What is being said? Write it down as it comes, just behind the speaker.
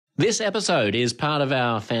This episode is part of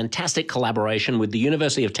our fantastic collaboration with the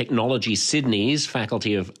University of Technology Sydney's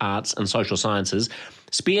Faculty of Arts and Social Sciences,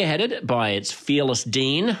 spearheaded by its fearless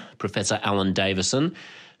dean, Professor Alan Davison,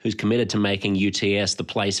 who's committed to making UTS the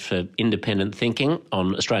place for independent thinking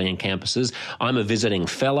on Australian campuses. I'm a visiting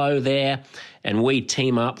fellow there, and we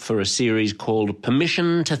team up for a series called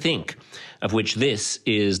Permission to Think, of which this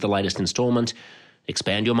is the latest instalment.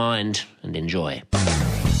 Expand your mind and enjoy.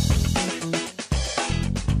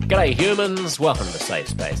 G'day humans, welcome to Safe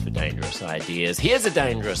Space for Dangerous Ideas. Here's a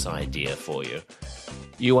dangerous idea for you.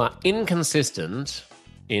 You are inconsistent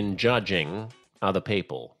in judging other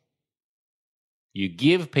people. You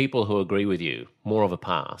give people who agree with you more of a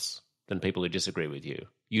pass than people who disagree with you.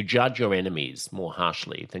 You judge your enemies more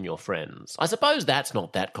harshly than your friends. I suppose that's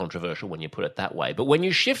not that controversial when you put it that way, but when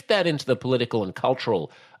you shift that into the political and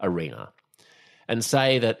cultural arena and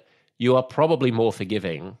say that you are probably more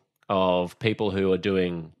forgiving of people who are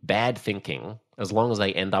doing bad thinking as long as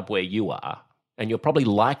they end up where you are, and you're probably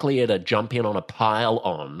likelier to jump in on a pile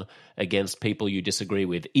on against people you disagree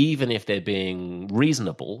with, even if they're being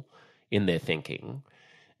reasonable in their thinking,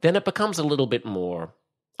 then it becomes a little bit more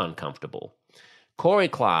uncomfortable. Cory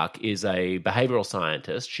is a behavioral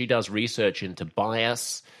scientist. She does research into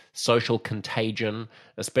bias, social contagion,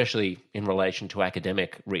 especially in relation to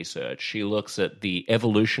academic research. She looks at the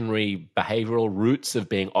evolutionary behavioral roots of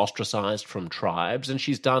being ostracized from tribes, and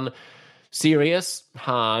she's done serious,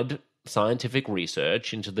 hard scientific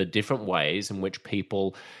research into the different ways in which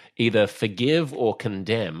people either forgive or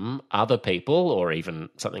condemn other people, or even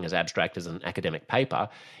something as abstract as an academic paper,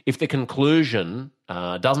 if the conclusion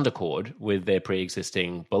doesn't accord with their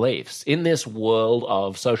pre-existing beliefs. In this world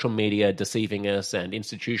of social media deceiving us and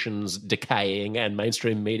institutions decaying and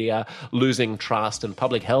mainstream media losing trust and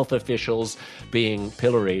public health officials being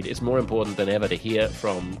pilloried, it's more important than ever to hear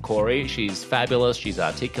from Cory. She's fabulous, she's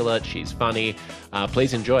articulate, she's funny.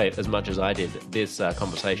 Please enjoy it as much as I did this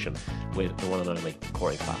conversation with the one and only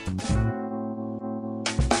Cory Clark.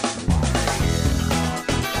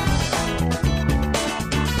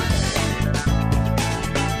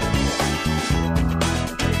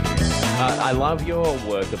 I love your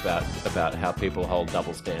work about how people hold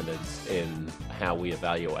double standards in how we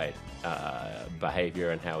evaluate behavior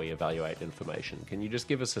and how we evaluate information. Can you just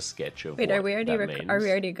give us a sketch of what are we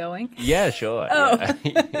already going? Yeah, sure. Oh,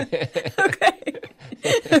 yeah. Okay.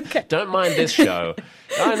 Okay. Don't mind this show.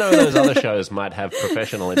 I know those other shows might have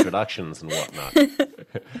professional introductions and whatnot.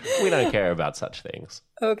 We don't care about such things.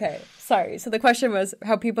 Okay, sorry. So the question was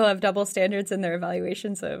how people have double standards in their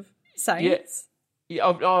evaluations of science? Yeah,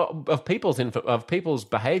 of people's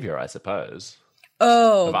behavior, I suppose.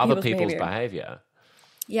 Oh, of other people's behavior.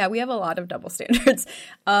 Yeah, we have a lot of double standards.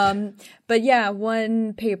 But yeah,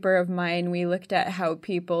 one paper of mine, we looked at how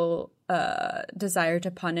people desire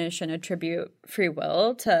to punish and attribute free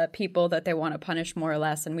will to people that they want to punish more or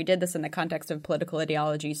less. And we did this in the context of political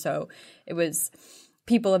ideology. So it was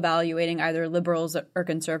people evaluating either liberals or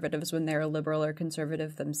conservatives when they're liberal or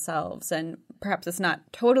conservative themselves. And perhaps it's not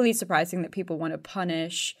totally surprising that people want to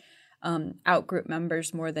punish out-group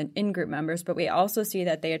members more than in-group members, but we also see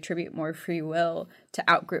that they attribute more free will to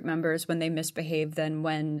out-group members when they misbehave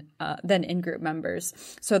than in-group members.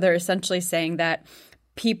 So they're essentially saying that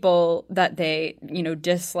people that they,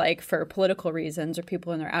 dislike for political reasons, or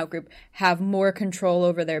people in their out-group, have more control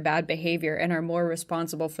over their bad behavior and are more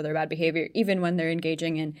responsible for their bad behavior, even when they're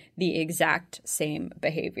engaging in the exact same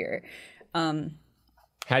behavior. How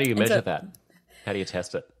do you measure that? How do you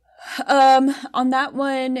test it? On that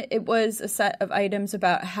one, it was a set of items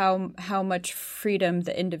about how much freedom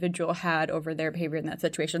the individual had over their behavior in that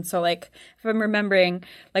situation. So, like, if I'm remembering,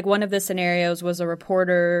 like, one of the scenarios was a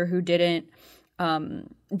reporter who didn't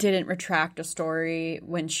retract a story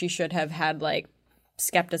when she should have had, like,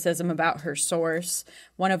 skepticism about her source.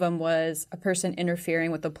 One of them was a person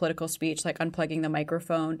interfering with the political speech, like unplugging the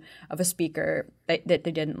microphone of a speaker that they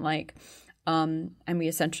didn't like. And we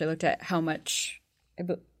essentially looked at how much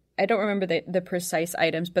I don't remember the precise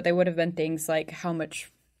items, but they would have been things like how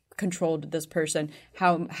much control did this person,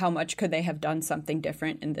 how much could they have done something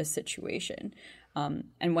different in this situation.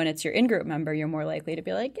 And when it's your in-group member, you're more likely to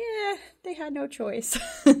be like, yeah, they had no choice.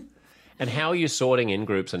 And how are you sorting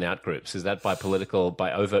in-groups and out-groups? Is that by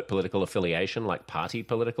overt political affiliation, like party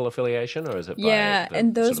political affiliation, or is it by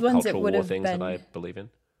and those sort of ones cultural it would war have things been, that I believe in?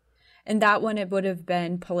 In that one, it would have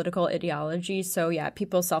been political ideology. So yeah,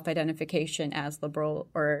 people's self-identification as liberal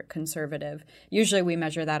or conservative. Usually we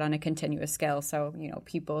measure that on a continuous scale. So,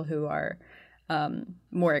 people who are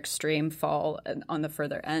more extreme fall on the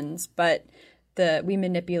further ends. But we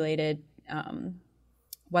manipulated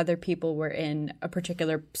whether people were in a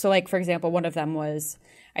particular. So, like, for example, one of them was,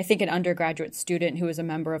 I think, an undergraduate student who was a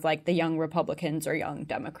member of like the Young Republicans or Young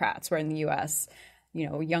Democrats, where in the U.S.,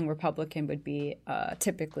 Young Republican would be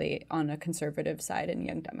typically on a conservative side and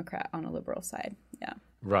Young Democrat on a liberal side. Yeah.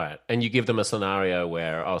 Right. And you give them a scenario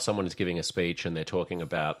where, someone is giving a speech and they're talking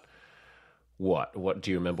about what? What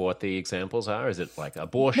do you remember what the examples are? Is it like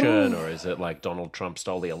abortion or is it like Donald Trump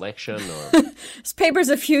stole the election? Or This paper's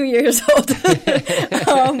a few years old. So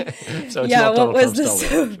it's not Donald Trump stole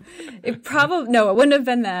the election. It wouldn't have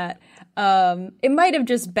been that. It might have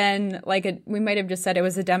just been like we might have just said it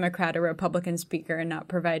was a Democrat or Republican speaker and not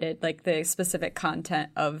provided like the specific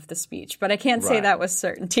content of the speech. But I can't say that with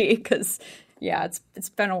certainty because, it's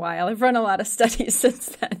been a while. I've run a lot of studies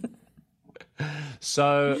since then.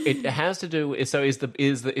 So it has to do. Is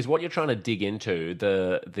what you're trying to dig into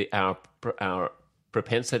our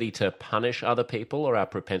propensity to punish other people or our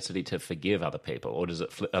propensity to forgive other people, or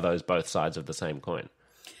are those both sides of the same coin?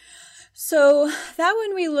 So that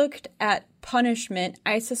when we looked at punishment,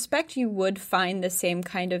 I suspect you would find the same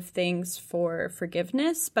kind of things for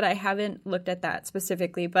forgiveness, but I haven't looked at that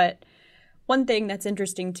specifically. But one thing that's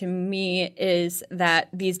interesting to me is that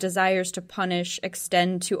these desires to punish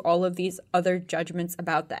extend to all of these other judgments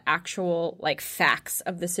about the actual like facts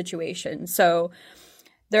of the situation. So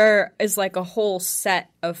there is like a whole set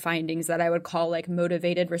of findings that I would call like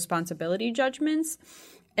motivated responsibility judgments.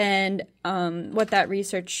 And what that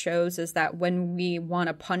research shows is that when we want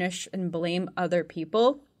to punish and blame other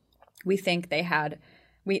people, we think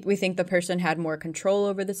we think the person had more control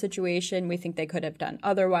over the situation. We think they could have done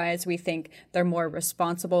otherwise. We think they're more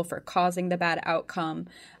responsible for causing the bad outcome.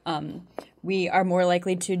 We are more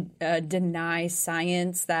likely to deny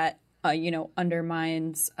science that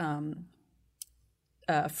undermines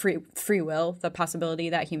free will, the possibility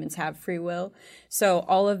that humans have free will. So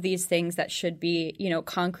all of these things that should be,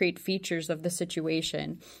 concrete features of the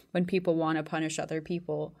situation, when people want to punish other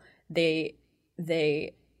people, they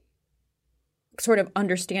sort of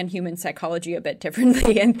understand human psychology a bit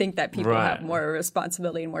differently and think that people have more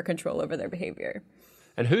responsibility and more control over their behavior.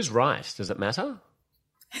 And who's right? Does it matter?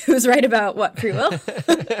 Who's right about what, free will?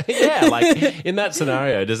 Yeah, like in that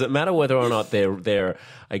scenario, does it matter whether or not they're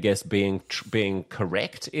I guess being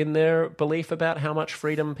correct in their belief about how much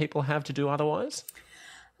freedom people have to do otherwise?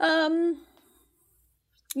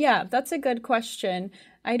 Yeah, that's a good question.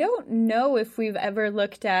 I don't know if we've ever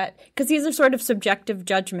looked at, because these are sort of subjective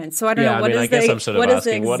judgments. So I don't know I guess I'm sort of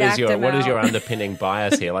asking what is your underpinning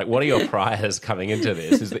bias here? Like, what are your priors coming into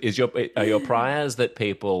this? Are your priors that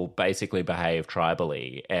people basically behave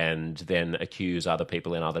tribally and then accuse other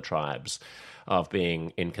people in other tribes of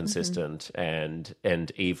being inconsistent and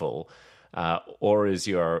evil, or is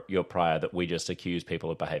your prior that we just accuse people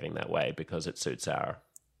of behaving that way because it suits our,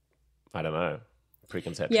 I don't know,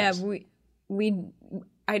 preconceptions? Yeah,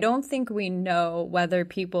 I don't think we know whether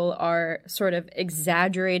people are sort of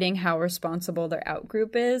exaggerating how responsible their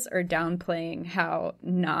out-group is or downplaying how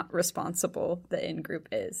not responsible the in-group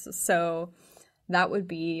is. So that would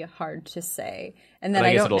be hard to say. And then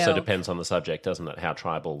I guess it also depends on the subject, doesn't it? How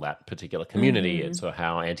tribal that particular community is, or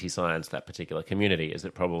how anti-science that particular community is.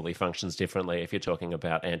 It probably functions differently if you're talking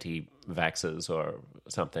about anti-vaxxers or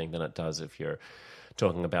something than it does if you're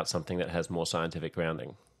talking about something that has more scientific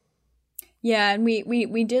grounding. Yeah, and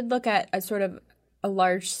we did look at a sort of a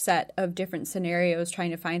large set of different scenarios trying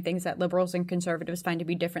to find things that liberals and conservatives find to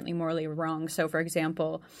be differently morally wrong. So, for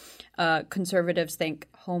example, conservatives think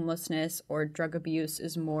homelessness or drug abuse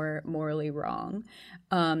is more morally wrong,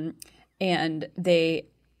 and they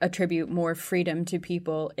attribute more freedom to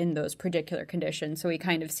people in those particular conditions. So we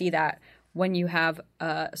kind of see that when you have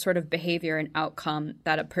a sort of behavior and outcome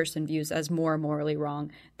that a person views as more morally wrong,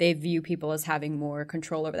 they view people as having more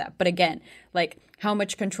control over that. But again, like, how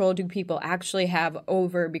much control do people actually have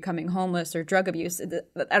over becoming homeless or drug abuse?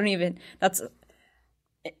 That's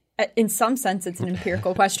in some sense, it's an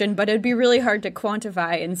empirical question, but it'd be really hard to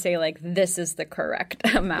quantify and say, like, this is the correct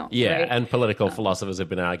amount. Yeah, right? And political philosophers have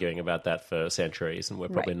been arguing about that for centuries, and we're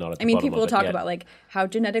probably not at the bottom of it people talk yet. about, like, how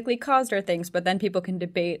genetically caused are things, but then people can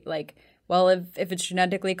debate, like, well, if it's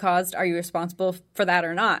genetically caused, are you responsible for that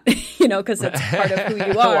or not? Because it's part of who you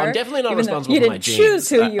are. Well, I'm definitely not responsible for my genes. You didn't choose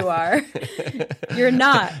who you are. You're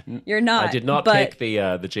not. I did not pick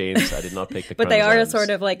the genes. I did not pick the But they are a chromosomes. sort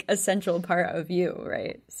of, like, essential part of you,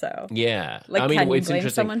 right? So yeah. Like, can you blame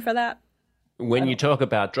someone for that? When you talk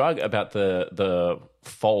about the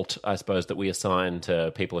fault, I suppose, that we assign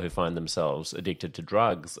to people who find themselves addicted to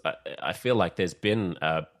drugs, I feel like there's been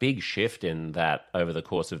a big shift in that over the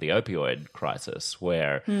course of the opioid crisis,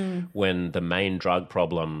 where when the main drug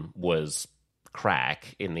problem was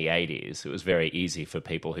crack in the 80s, it was very easy for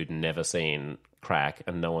people who'd never seen crack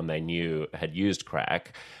and no one they knew had used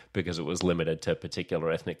crack, because it was limited to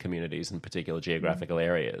particular ethnic communities and particular geographical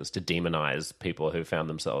areas, to demonize people who found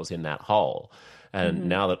themselves in that hole. And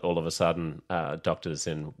now that all of a sudden doctors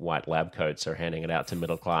in white lab coats are handing it out to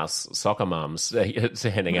middle-class soccer mums,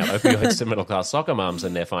 handing out opioids to middle-class soccer mums,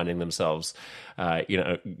 and they're finding themselves,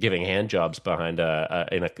 giving hand jobs behind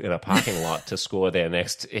in a parking lot to score their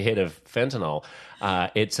next hit of fentanyl.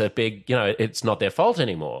 It's a big, it's not their fault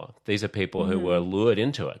anymore. These are people who were lured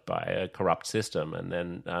into it by a corrupt system, and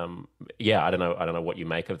then, I don't know what you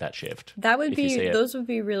make of that shift. Those would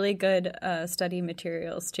be really good study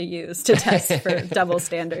materials to use to test for double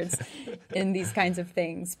standards in these kinds of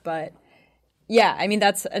things. But yeah, I mean,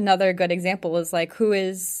 that's another good example, is like, who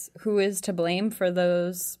is to blame for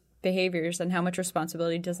those behaviors, and how much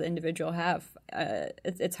responsibility does the individual have?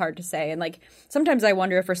 It's hard to say. And like, sometimes I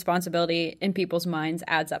wonder if responsibility in people's minds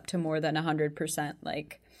adds up to more than 100%.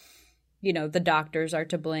 Like, the doctors are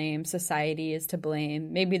to blame, society is to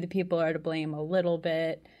blame, maybe the people are to blame a little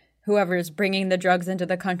bit, whoever is bringing the drugs into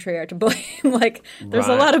the country are to blame. Like, there's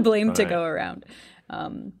a lot of blame to go around.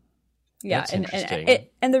 That's interesting.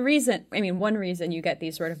 And the reason, one reason you get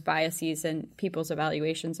these sort of biases in people's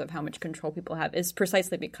evaluations of how much control people have is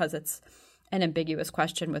precisely because it's an ambiguous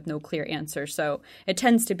question with no clear answer. So it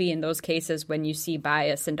tends to be in those cases when you see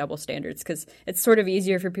bias and double standards, because it's sort of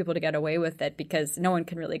easier for people to get away with it because no one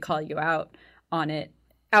can really call you out on it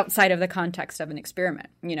outside of the context of an experiment.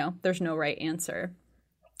 There's no right answer.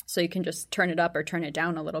 So you can just turn it up or turn it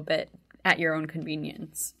down a little bit at your own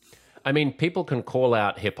convenience. I mean, people can call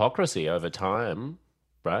out hypocrisy over time,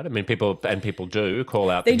 right? I mean, people do call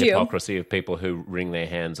out the hypocrisy of people who wring their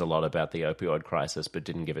hands a lot about the opioid crisis, but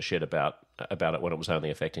didn't give a shit about it when it was only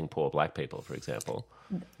affecting poor black people, for example.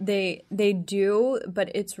 They do,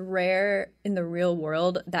 but it's rare in the real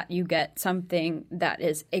world that you get something that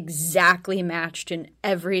is exactly matched in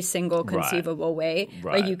every single conceivable way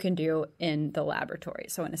like you can do in the laboratory.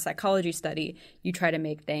 So in a psychology study, you try to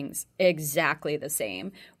make things exactly the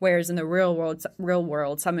same, whereas in the real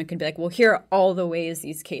world, someone can be like, well, here are all the ways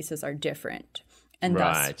these cases are different, and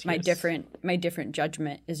thus my different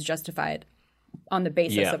judgment is justified on the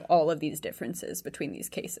basis of all of these differences between these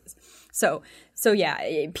cases. So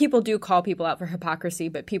yeah, people do call people out for hypocrisy,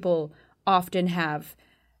 but people often have,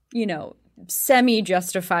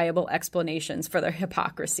 semi-justifiable explanations for their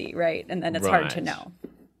hypocrisy, right? And then it's hard to know.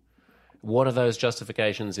 What are those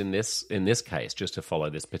justifications in this case, just to follow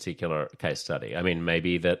this particular case study? I mean,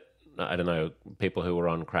 maybe that, I don't know, people who were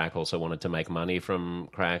on crack also wanted to make money from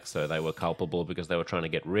crack, so they were culpable because they were trying to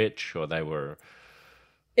get rich, or they were...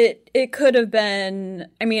 It could have been.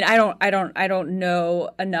 I mean, I don't know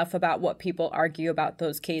enough about what people argue about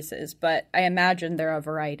those cases, but I imagine there are a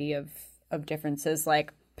variety of differences.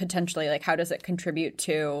 Like, potentially, like, how does it contribute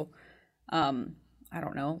to, I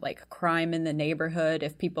don't know, like crime in the neighborhood?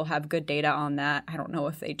 If people have good data on that, I don't know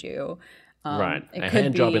if they do. Right. A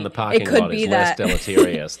hand job in the parking lot is less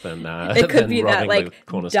deleterious than it could be that, like, the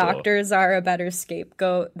corner store. Doctors are a better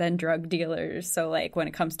scapegoat than drug dealers. So, like, when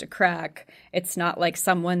it comes to crack, it's not like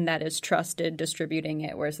someone that is trusted distributing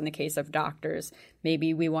it, whereas in the case of doctors,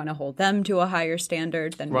 maybe we want to hold them to a higher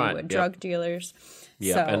standard than we would drug dealers.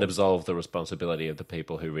 Yeah, and absolve the responsibility of the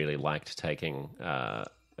people who really liked taking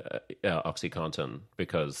OxyContin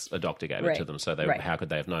because a doctor gave it to them. So how could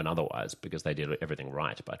they have known otherwise? Because they did everything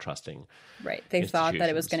right by trusting. Right. They thought that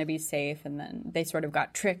it was going to be safe, and then they sort of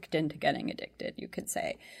got tricked into getting addicted, you could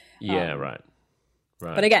say. Yeah, right.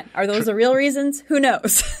 But again, are those the real reasons? Who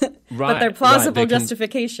knows? But they're plausible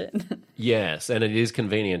justification. Yes, and it is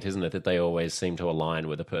convenient, isn't it, that they always seem to align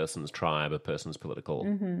with a person's tribe, a person's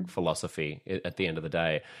political philosophy at the end of the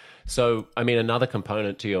day. So, I mean, another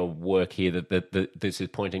component to your work here that this is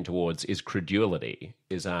pointing towards is credulity,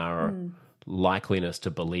 is our likeliness to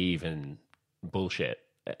believe in bullshit.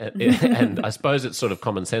 And I suppose it's sort of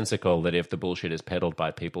commonsensical that if the bullshit is peddled by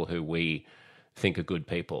people who we think are good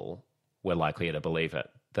people, we're likelier to believe it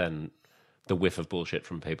than the whiff of bullshit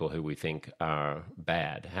from people who we think are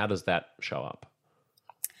bad. How does that show up?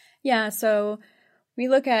 Yeah, so we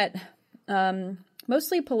look at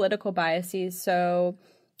mostly political biases. So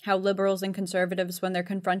how liberals and conservatives, when they're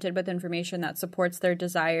confronted with information that supports their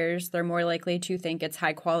desires, they're more likely to think it's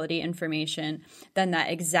high-quality information than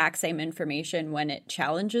that exact same information when it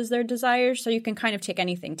challenges their desires. So you can kind of take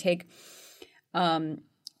anything.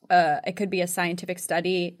 It could be a scientific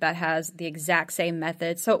study that has the exact same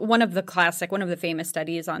method. So one of the famous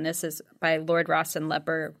studies on this is by Lord Ross and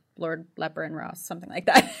Lord Leper and Ross, something like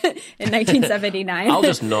that, in 1979. I'll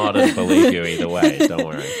just nod and believe you either way. Don't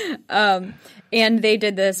worry. And they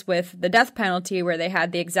did this with the death penalty, where they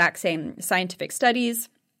had the exact same scientific studies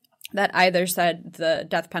that either said the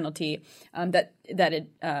death penalty that it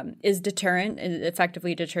is deterrent, it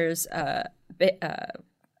effectively deters.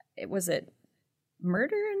 Was it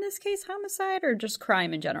murder in this case, homicide, or just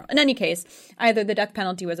crime in general? In any case, either the death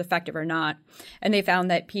penalty was effective or not. And they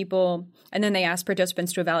found that people, and then they asked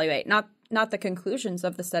participants to evaluate not the conclusions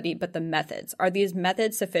of the study, but the methods. Are these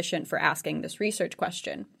methods sufficient for asking this research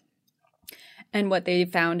question? And what they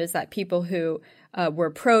found is that people who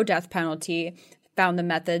were pro-death penalty found the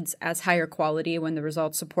methods as higher quality when the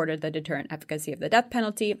results supported the deterrent efficacy of the death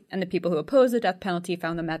penalty, and the people who opposed the death penalty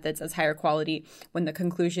found the methods as higher quality when the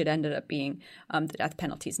conclusion ended up being the death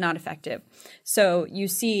penalty is not effective. So you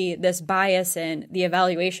see this bias in the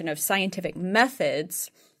evaluation of scientific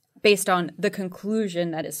methods based on the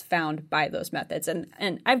conclusion that is found by those methods.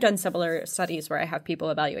 And I've done similar studies where I have people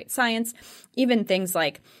evaluate science, even things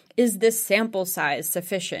like, is this sample size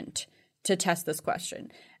sufficient to test this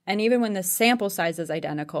question? And even when the sample size is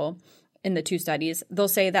identical in the two studies, they'll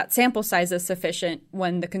say that sample size is sufficient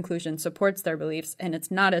when the conclusion supports their beliefs, and it's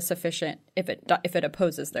not as sufficient if it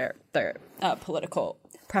opposes their political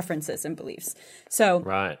preferences and beliefs. So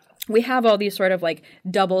right. We have all these sort of like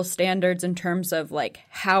double standards in terms of like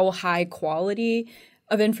how high quality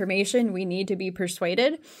of information we need to be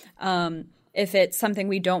persuaded. If it's something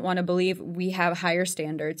we don't want to believe, we have higher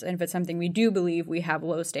standards. And if it's something we do believe, we have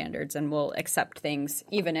low standards, and we'll accept things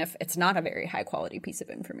even if it's not a very high quality piece of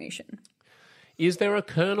information. Is there a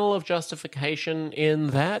kernel of justification in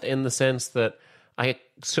that, in the sense that I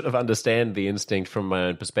sort of understand the instinct from my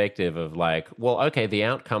own perspective of like, well, okay, the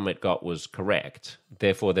outcome it got was correct.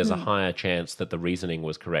 Therefore, there's a higher chance that the reasoning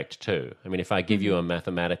was correct too. I mean, if I give you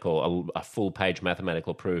a full-page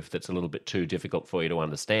mathematical proof that's a little bit too difficult for you to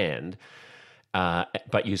understand,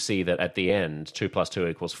 but you see that at the end, 2 +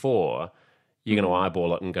 2 = 4, you're going to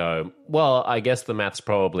eyeball it and go, well, I guess the maths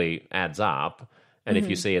probably adds up. And if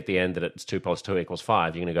you see at the end that it's 2 + 2 =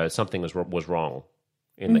 5, you're going to go, something was wrong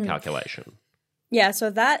in the calculation. Yeah, so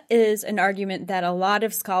that is an argument that a lot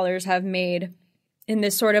of scholars have made in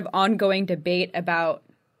this sort of ongoing debate about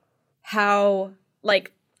how,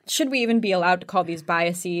 like, should we even be allowed to call these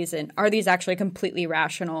biases, and are these actually completely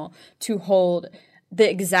rational to hold the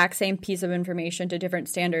exact same piece of information to different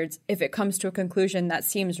standards if it comes to a conclusion that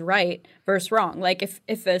seems right versus wrong? Like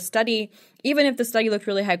if a study, even if the study looked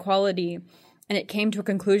really high quality and it came to a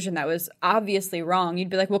conclusion that was obviously wrong, you'd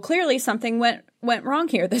be like, well, clearly something went wrong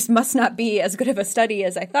here. This must not be as good of a study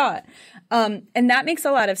as I thought. And that makes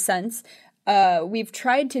a lot of sense. We've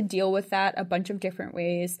tried to deal with that a bunch of different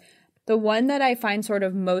ways. The one that I find sort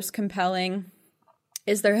of most compelling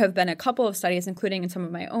is there have been a couple of studies, including in some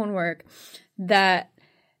of my own work, that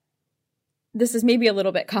this is maybe a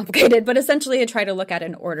little bit complicated, but essentially I try to look at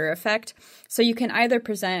an order effect. So you can either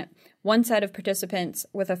present one set of participants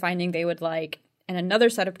with a finding they would like and another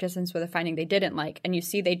set of participants with a finding they didn't like, and you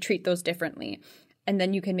see they treat those differently. And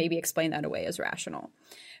then you can maybe explain that away as rational.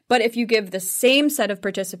 But if you give the same set of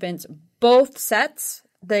participants both sets,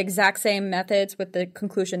 the exact same methods with the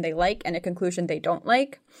conclusion they like and a conclusion they don't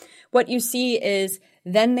like, what you see is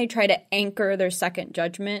then they try to anchor their second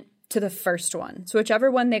judgment to the first one. So whichever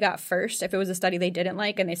one they got first, if it was a study they didn't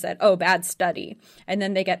like and they said, oh, bad study, and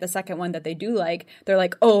then they get the second one that they do like, they're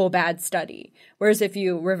like, oh, bad study. Whereas if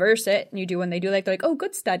you reverse it and you do one they do like, they're like, oh,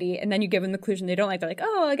 good study. And then you give them the conclusion they don't like, they're like,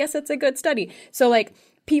 oh, I guess it's a good study. So like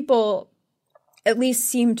people at least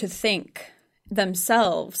seem to think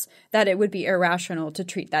themselves that it would be irrational to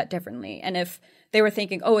treat that differently. And if they were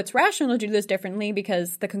thinking, oh, it's rational to do this differently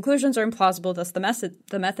because the conclusions are implausible, thus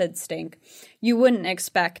the methods stink, you wouldn't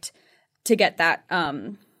expect to get that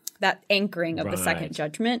that anchoring of the second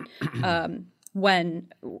judgment when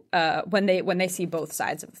they see both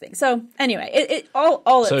sides of things. So anyway,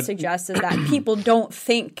 it suggests is that people don't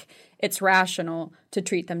think it's rational to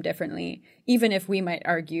treat them differently, even if we might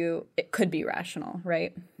argue it could be rational,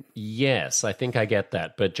 right? Yes, I think I get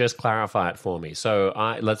that, but just clarify it for me. So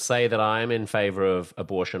let's say that I'm in favor of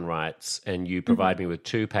abortion rights and you provide me with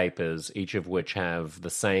two papers, each of which have the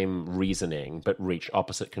same reasoning but reach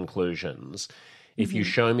opposite conclusions. If you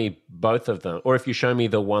show me both of them, or if you show me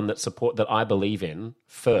the one that I believe in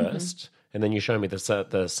first, and then you show me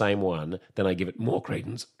the same one, then I give it more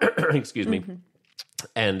credence. Excuse me.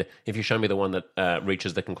 And if you show me the one that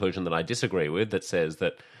reaches the conclusion that I disagree with, that says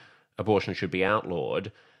that abortion should be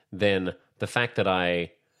outlawed, then the fact that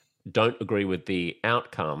I don't agree with the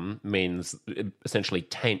outcome means it essentially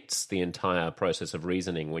taints the entire process of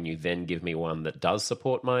reasoning when you then give me one that does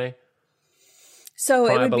support my So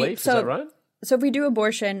prior it would beliefs, be, is that right? So if we do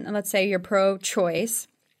abortion, and let's say you're pro-choice,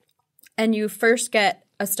 and you first get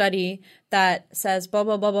a study that says, blah,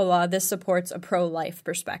 blah, blah, blah, blah, this supports a pro-life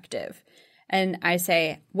perspective. And I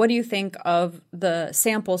say, what do you think of the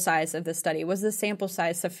sample size of the study? Was the sample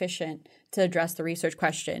size sufficient to address the research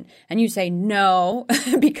question? And you say no,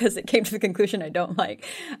 because it came to the conclusion I don't like.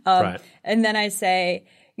 Right. And then I say,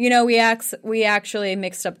 we actually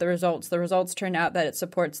mixed up the results. The results turned out that it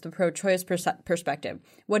supports the pro-choice perspective.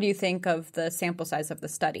 What do you think of the sample size of the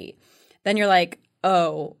study? Then you're like,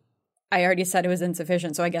 oh, I already said it was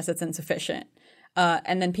insufficient, so I guess it's insufficient.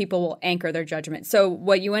 And then people will anchor their judgment. So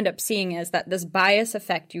what you end up seeing is that this bias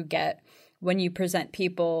effect you get when you present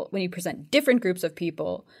different groups of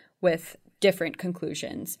people with different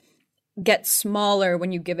conclusions gets smaller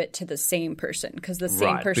when you give it to the same person, because the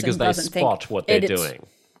same person because doesn't they spot think what they're doing.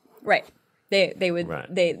 Right. They would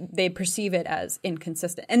Right. they perceive it as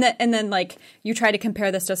inconsistent. And then like you try to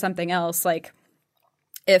compare this to something else, like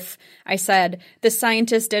if I said the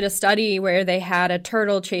scientists did a study where they had a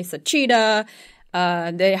turtle chase a cheetah,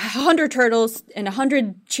 100 turtles and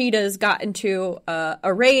 100 cheetahs got into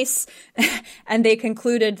a race, and they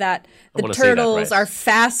concluded that the turtles are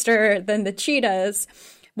faster than the cheetahs.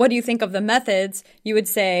 What do you think of the methods? You would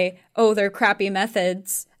say, oh, they're crappy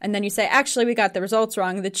methods. And then you say, actually, we got the results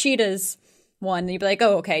wrong. The cheetahs won. And you'd be like,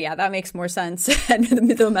 oh, okay, yeah, that makes more sense. And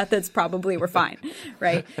the methods probably were fine,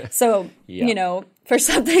 right? So, for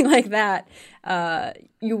something like that,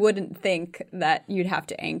 you wouldn't think that you'd have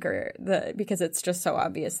to anchor because it's just so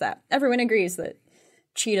obvious that everyone agrees that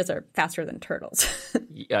cheetahs are faster than turtles.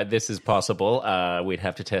 This is possible. We'd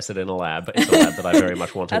have to test it in a lab. It's a lab that I very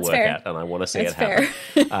much want to work at, and I want to see it happen.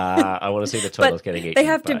 I want to see the turtles getting eaten. They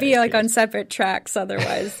have to be like on separate tracks,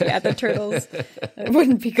 otherwise, the turtles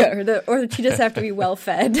wouldn't be good, or the cheetahs have to be well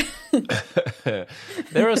fed.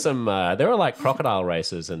 There are like crocodile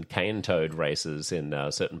races and cane toad races in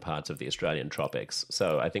certain parts of the Australian tropics.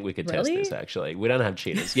 So I think we could test this. Actually, we don't have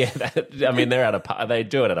cheetahs. Yeah, they're at a pub. They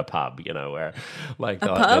do it at a pub, where like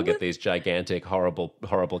they'll get these gigantic,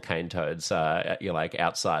 horrible cane toads, you're like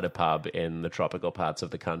outside a pub in the tropical parts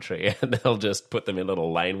of the country, and they'll just put them in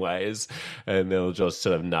little laneways, and they'll just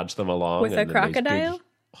sort of nudge them along. With a crocodile?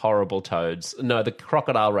 Horrible toads. No, the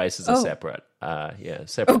crocodile races are separate.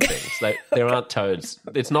 Separate things. There aren't toads.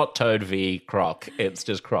 It's not Toad v. Croc. It's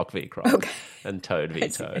just Croc v. Croc and Toad v.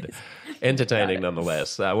 Toad. Entertaining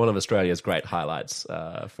nonetheless. One of Australia's great highlights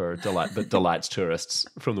that delights tourists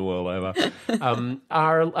from the world over.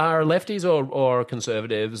 Are lefties or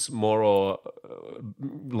conservatives more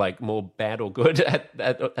more bad or good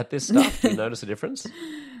at this stuff? Do you notice a difference?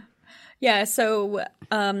 Yeah, so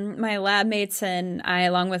my lab mates and I,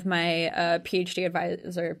 along with my PhD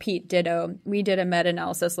advisor, Pete Ditto, we did a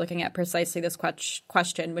meta-analysis looking at precisely this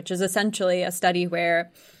question, which is essentially a study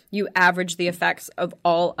where you average the effects of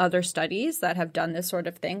all other studies that have done this sort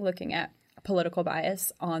of thing, looking at political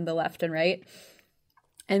bias on the left and right.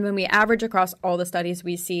 And when we average across all the studies,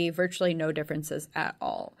 we see virtually no differences at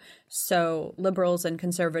all. So liberals and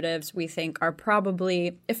conservatives, we think, are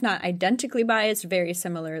probably, if not identically biased, very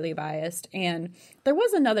similarly biased. And there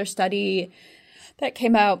was another study that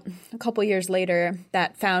came out a couple years later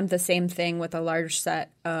that found the same thing with a large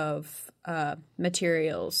set of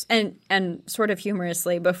materials. And sort of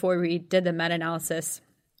humorously, before we did the meta-analysis,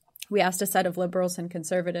 we asked a set of liberals and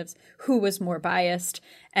conservatives who was more biased,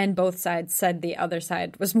 and both sides said the other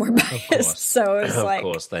side was more biased. So it was of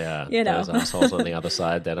course they are. Those assholes on the other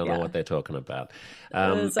side, they don't know what they're talking about.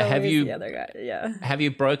 Have you the other guy? Yeah. Have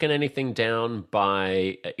you broken anything down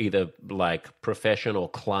by either like profession or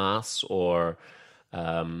class or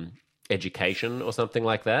education or something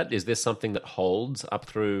like that? Is this something that holds up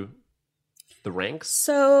through the ranks?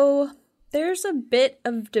 So there's a bit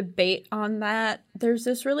of debate on that. There's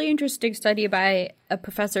this really interesting study by a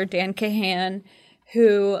professor, Dan Kahan,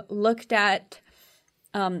 who looked at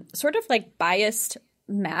sort of like biased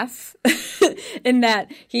math in that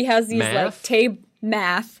he has these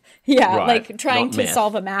math. Yeah, right. Like trying to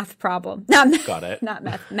solve a math problem. Got it. Not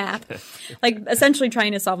math. Like essentially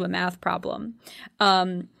trying to solve a math problem.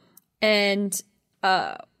 And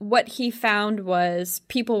what he found was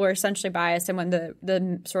people were essentially biased, and when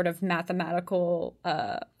the sort of mathematical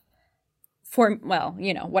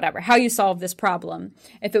whatever, how you solve this problem,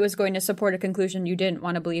 if it was going to support a conclusion you didn't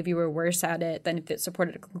want to believe, you were worse at it than if it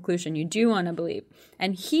supported a conclusion you do want to believe.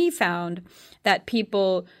 And he found that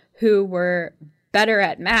people who were better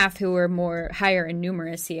at math, who were more higher in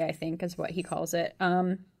numeracy, I think is what he calls it,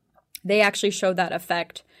 they actually showed that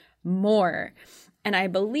effect more. And I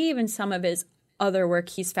believe in some of his other work,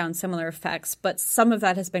 he's found similar effects, but some of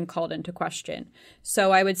that has been called into question.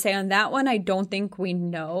 So I would say on that one, I don't think we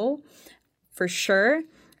know for sure,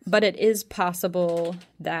 but it is possible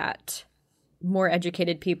that more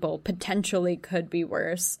educated people potentially could be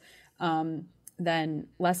worse than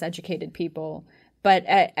less educated people. But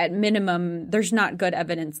at minimum, there's not good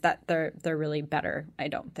evidence that they're really better, I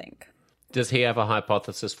don't think. Does he have a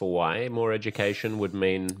hypothesis for why more education would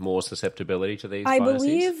mean more susceptibility to these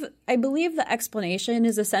biases? I believe the explanation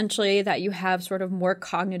is essentially that you have sort of more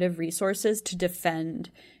cognitive resources to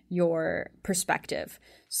defend your perspective.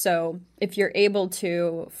 So if you're able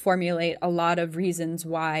to formulate a lot of reasons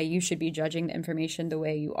why you should be judging the information the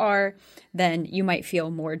way you are, then you might feel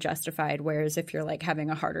more justified. Whereas if you're like having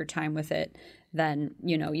a harder time with it, then,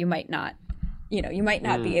 you might not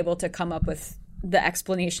be able to come up with the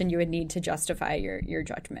explanation you would need to justify your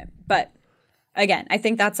judgment. But again, I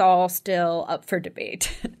think that's all still up for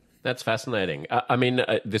debate. That's fascinating.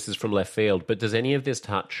 This is from left field, but does any of this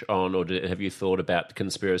touch on, or have you thought about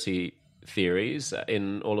conspiracy theories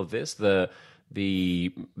in all of this? The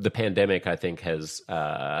pandemic, I think, has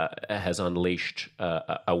unleashed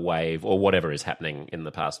a wave, or whatever is happening in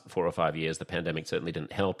the past 4 or 5 years. The pandemic certainly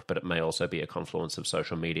didn't help, but it may also be a confluence of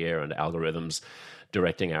social media and algorithms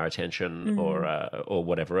directing our attention, or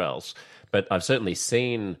whatever else. But I've certainly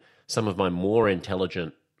seen some of my more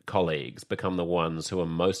intelligent colleagues become the ones who are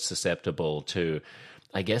most susceptible to,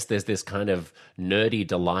 I guess there's this kind of nerdy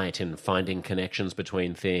delight in finding connections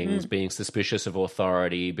between things, being suspicious of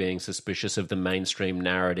authority, being suspicious of the mainstream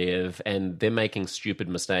narrative, and they're making stupid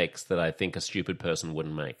mistakes that I think a stupid person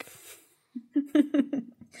wouldn't make.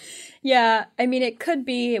 Yeah, it could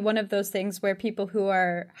be one of those things where people who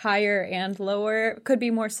are higher and lower could be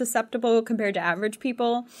more susceptible compared to average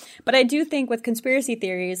people. But I do think with conspiracy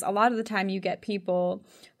theories, a lot of the time you get people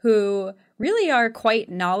who really are quite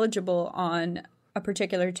knowledgeable on a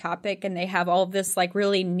particular topic, and they have all of this like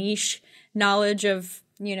really niche knowledge of,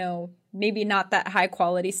 maybe not that high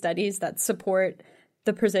quality studies that support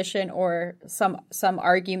the position, or some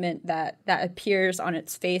argument that appears on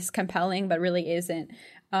its face compelling but really isn't.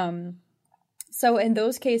 So in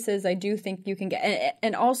those cases, I do think you can get,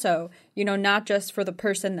 and also, not just for the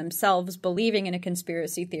person themselves believing in a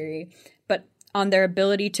conspiracy theory, but on their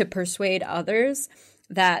ability to persuade others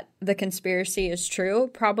that the conspiracy is true.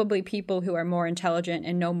 Probably people who are more intelligent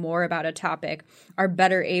and know more about a topic are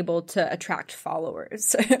better able to attract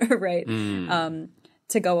followers, right?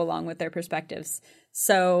 To go along with their perspectives.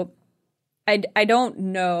 So I don't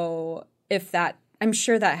know if that, I'm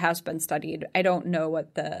sure that has been studied. I don't know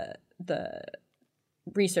what the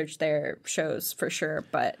research there shows for sure,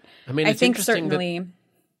 but I think certainly.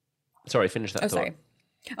 Sorry, finish that thought. Sorry.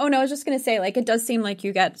 Oh no, I was just going to say, like, it does seem like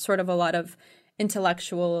you get sort of a lot of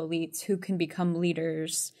intellectual elites who can become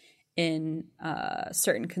leaders in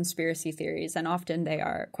certain conspiracy theories, and often they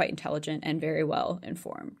are quite intelligent and very well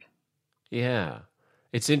informed. Yeah.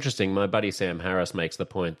 It's interesting. My buddy Sam Harris makes the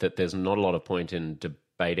point that there's not a lot of point in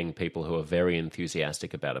debating people who are very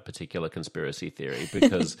enthusiastic about a particular conspiracy theory,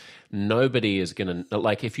 because nobody is going to,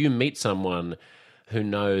 like, if you meet someone who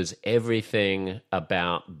knows everything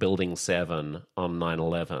about Building 7 on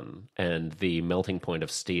 9/11 and the melting point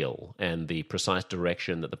of steel and the precise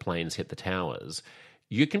direction that the planes hit the towers,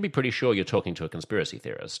 you can be pretty sure you're talking to a conspiracy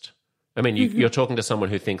theorist. I mean, you're talking to someone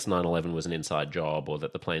who thinks 9/11 was an inside job, or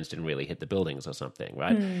that the planes didn't really hit the buildings or something,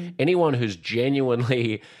 right? Anyone who's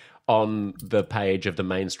genuinely on the page of the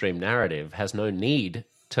mainstream narrative has no need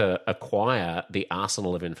to acquire the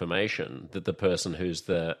arsenal of information that the person who's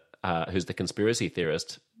the conspiracy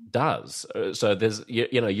theorist does. So there's,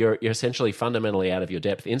 you're essentially fundamentally out of your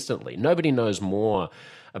depth instantly. Nobody knows more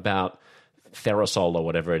about Therosol or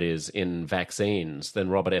whatever it is in vaccines than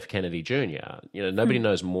Robert F. Kennedy Jr. Nobody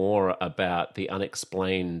knows more about the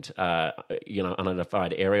unexplained,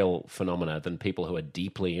 unidentified aerial phenomena than people who are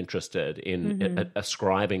deeply interested in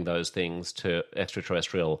ascribing those things to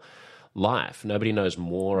extraterrestrial life. Nobody knows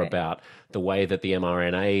more about the way that the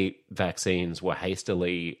mRNA vaccines were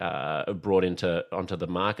hastily brought onto the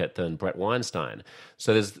market than Brett Weinstein.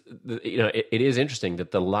 So there's, it is interesting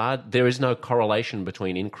that there is no correlation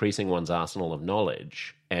between increasing one's arsenal of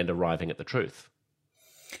knowledge and arriving at the truth.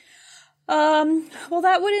 Well,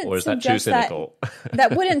 that wouldn't. Or is that too cynical?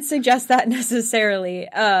 That wouldn't suggest that necessarily.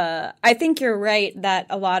 I think you're right that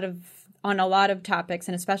on a lot of topics,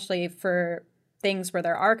 and especially for things where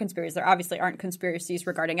there are conspiracies, there obviously aren't conspiracies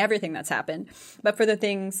regarding everything that's happened, but for the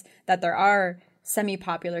things that there are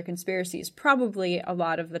semi-popular conspiracies, probably a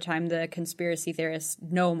lot of the time the conspiracy theorists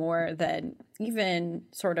know more than even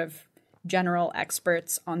sort of general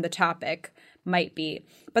experts on the topic, might be.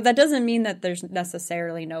 But that doesn't mean that there's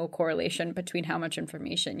necessarily no correlation between how much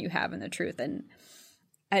information you have and the truth. And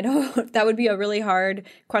I know that would be a really hard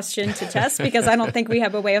question to test because I don't think we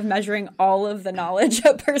have a way of measuring all of the knowledge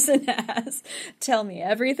a person has. Tell me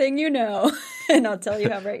everything you know, and I'll tell you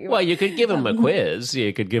how right you are. Well, you could give them a quiz.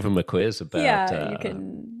 You could give them a quiz about... Yeah, you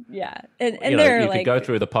can... Yeah. And you could go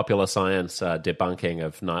through the popular science debunking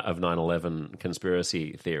of 9/11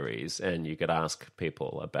 conspiracy theories, and you could ask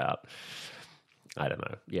people about... I don't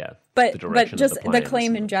know. Yeah. But just the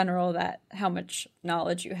claim in general that how much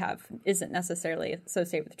knowledge you have isn't necessarily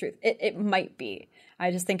associated with the truth. It might be.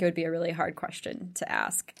 I just think it would be a really hard question to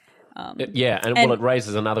ask. And it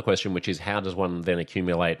raises another question, which is how does one then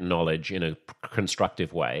accumulate knowledge in a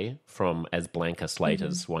constructive way from as blank a slate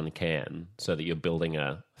as one can, so that you're building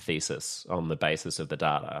a thesis on the basis of the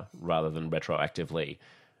data rather than retroactively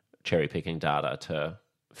cherry-picking data to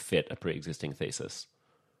fit a pre-existing thesis?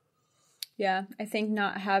 Yeah, I think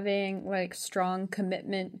not having like strong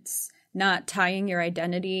commitments, not tying your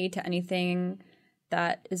identity to anything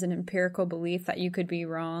that is an empirical belief that you could be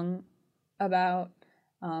wrong about.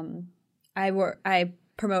 I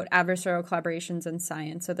promote adversarial collaborations in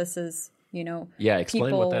science. So this is,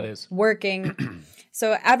 explain what that is. Working.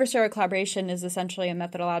 So adversarial collaboration is essentially a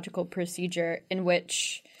methodological procedure in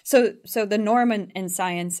which, so the norm in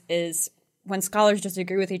science is when scholars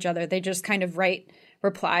disagree with each other, they just kind of write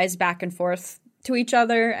replies back and forth to each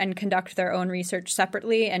other and conduct their own research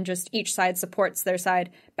separately, and just each side supports their side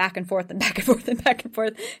back and forth and back and forth and back and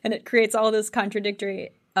forth, and it creates all this contradictory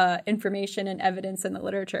information and evidence in the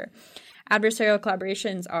literature. Adversarial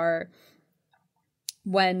collaborations are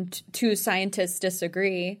when two scientists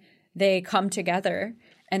disagree, they come together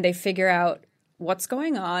and they figure out what's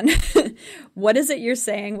going on, what is it you're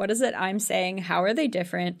saying, what is it I'm saying, how are they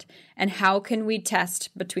different, and how can we test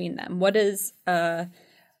between them? What is the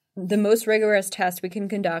most rigorous test we can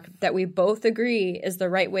conduct that we both agree is the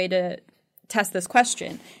right way to test this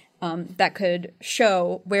question that could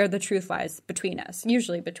show where the truth lies between us,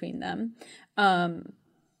 usually between them. And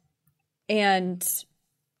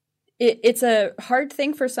it's a hard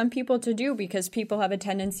thing for some people to do because people have a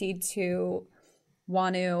tendency to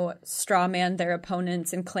want to straw man their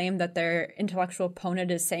opponents and claim that their intellectual opponent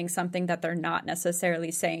is saying something that they're not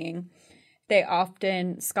necessarily saying.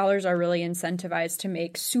 Scholars are really incentivized to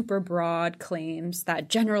make super broad claims that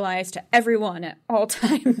generalize to everyone at all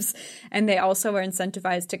times. And they also are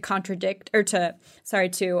incentivized to contradict or to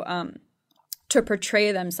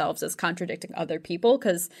portray themselves as contradicting other people,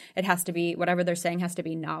 because it has to be, whatever they're saying has to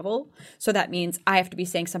be novel. So that means I have to be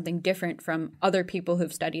saying something different from other people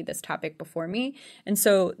who've studied this topic before me. And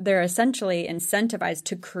so they're essentially incentivized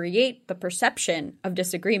to create the perception of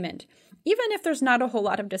disagreement, even if there's not a whole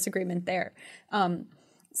lot of disagreement there.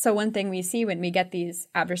 So one thing we see when we get these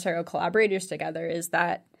adversarial collaborators together is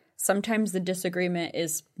that sometimes the disagreement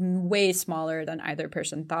is way smaller than either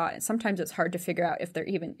person thought. And sometimes it's hard to figure out if there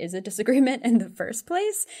even is a disagreement in the first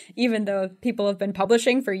place, even though people have been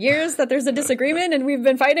publishing for years that there's a disagreement and we've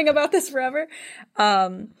been fighting about this forever.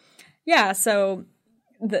 So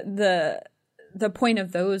the point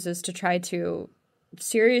of those is to try to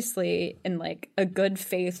seriously, in like a good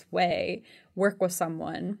faith way, work with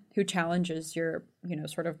someone who challenges your,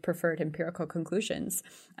 sort of preferred empirical conclusions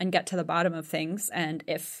and get to the bottom of things. And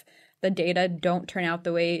if the data don't turn out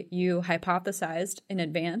the way you hypothesized in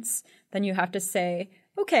advance, then you have to say,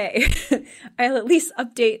 okay, I'll at least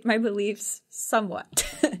update my beliefs somewhat,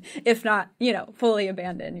 if not, fully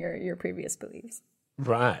abandon your previous beliefs.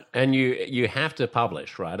 Right. And you have to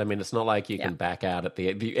publish, right? I mean, it's not like you can back out at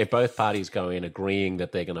if both parties go in agreeing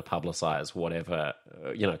that they're going to publicize whatever,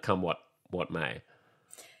 come what may.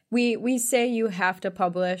 We say you have to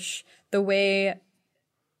publish. The way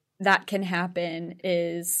that can happen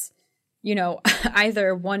is,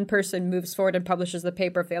 either one person moves forward and publishes the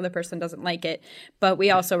paper if the other person doesn't like it. But we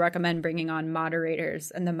also recommend bringing on moderators.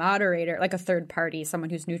 And the moderator, like a third party, someone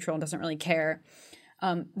who's neutral and doesn't really care,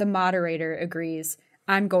 the moderator agrees,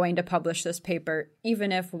 I'm going to publish this paper,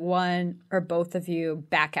 even if one or both of you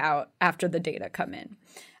back out after the data come in.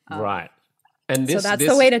 Right. And so that's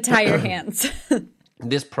the way to tie your hands.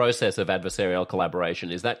 This process of adversarial collaboration,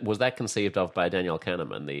 was that conceived of by Daniel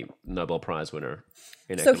Kahneman, the Nobel Prize winner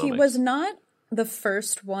in economics? So he was not the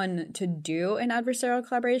first one to do an adversarial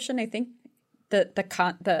collaboration. I think the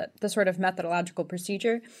sort of methodological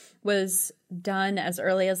procedure was done as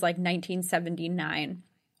early as like 1979.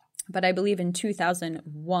 But I believe in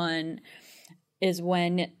 2001 is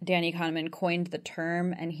when Danny Kahneman coined the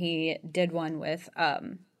term, and he did one with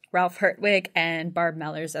Ralph Hertwig and Barb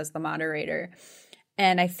Mellers as the moderator.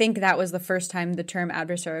 And I think that was the first time the term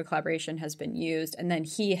adversarial collaboration has been used. And then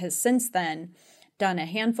he has since then done a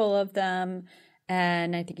handful of them.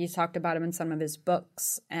 And I think he's talked about them in some of his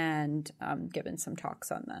books and given some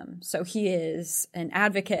talks on them. So he is an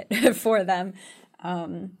advocate for them,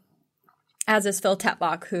 as is Phil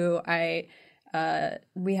Tetlock, who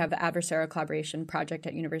we have the adversarial collaboration project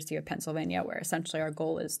at University of Pennsylvania, where essentially our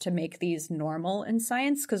goal is to make these normal in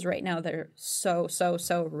science, because right now they're so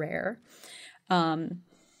rare.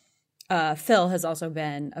 Phil has also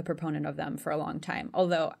been a proponent of them for a long time,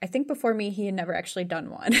 although I think before me he had never actually done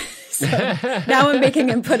one. So now I'm making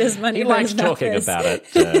him put his money He where likes his mouth talking is. about it.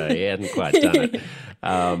 He hadn't quite done it.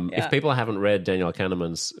 If people haven't read Daniel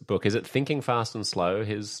Kahneman's book, is it Thinking Fast and Slow?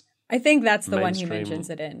 I think that's the one he mainstream- mentions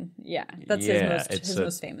it in. Yeah, that's his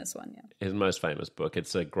most famous one. Yeah. His most famous book.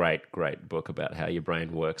 It's a great book about how your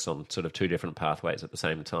brain works on sort of two different pathways at the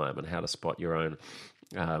same time and how to spot your own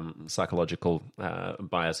psychological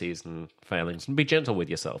biases and failings, and be gentle with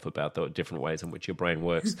yourself about the different ways in which your brain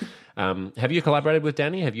works. Have you collaborated with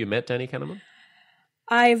Danny? Have you met Danny Kahneman?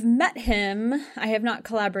 I've met him. I have not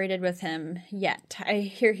collaborated with him yet. I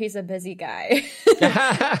hear he's a busy guy.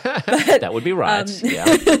 That would be right.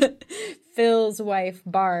 Yeah. Phil's wife,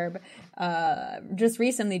 Barb, just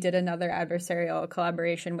recently did another adversarial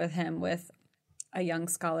collaboration with him with a young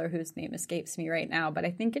scholar whose name escapes me right now, but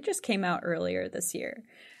I think it just came out earlier this year.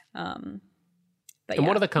 And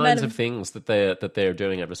what are the kinds of things that they're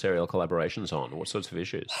doing adversarial collaborations on? What sorts of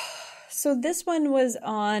issues? So this one was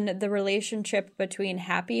on the relationship between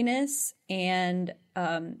happiness and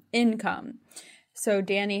income. So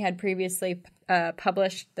Danny had previously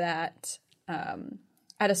published that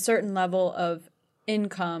at a certain level of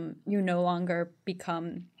income, you no longer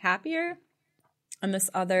become happier. And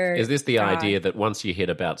this other is this the guy, idea that once you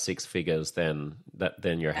hit about six figures, then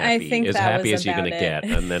you're happy, I think as that happy was as you're going to about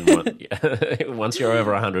get, and then once you're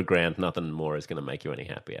over $100,000, nothing more is going to make you any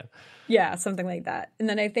happier. Yeah, something like that. And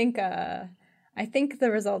then I think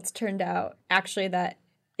the results turned out actually that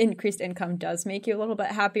increased income does make you a little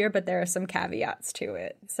bit happier, but there are some caveats to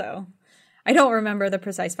it. So I don't remember the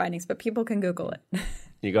precise findings, but people can Google it.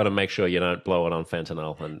 You got to make sure you don't blow it on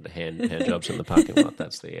fentanyl and hand jobs in the parking lot.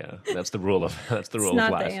 That's the rule of life. It's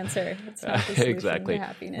not the answer. It's not the solution Exactly. to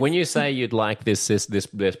happiness. When you say you'd like this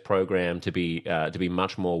program to be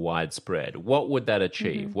much more widespread, what would that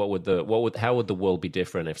achieve? Mm-hmm. How would the world be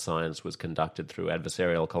different if science was conducted through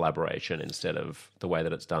adversarial collaboration instead of the way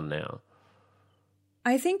that it's done now?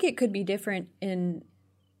 I think it could be different in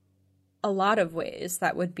a lot of ways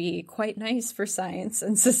that would be quite nice for science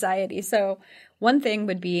and society. So one thing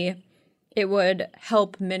would be it would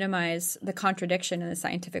help minimize the contradiction in the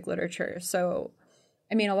scientific literature. So,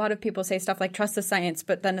 I mean, a lot of people say stuff like trust the science,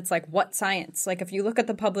 but then it's like, what science? Like if you look at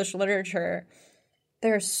the published literature,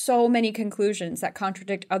 there are so many conclusions that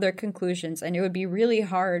contradict other conclusions, and it would be really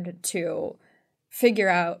hard to figure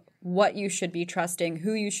out what you should be trusting,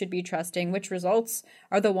 who you should be trusting, which results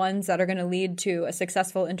are the ones that are going to lead to a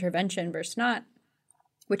successful intervention versus not,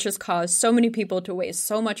 which has caused so many people to waste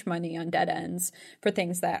so much money on dead ends for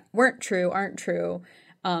things that aren't true,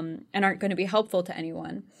 and aren't going to be helpful to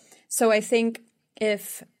anyone. So I think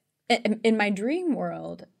if, in my dream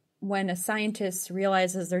world, when a scientist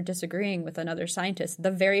realizes they're disagreeing with another scientist,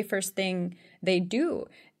 the very first thing they do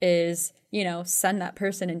is, send that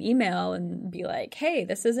person an email and be like, hey,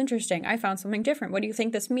 this is interesting. I found something different. What do you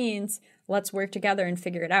think this means? Let's work together and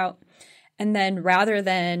figure it out. And then rather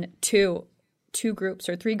than two groups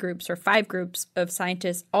or three groups or five groups of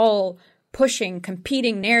scientists all pushing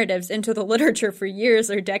competing narratives into the literature for years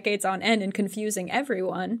or decades on end and confusing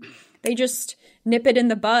everyone, they just nip it in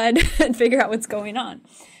the bud and figure out what's going on.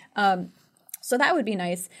 So that would be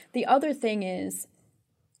nice. The other thing is,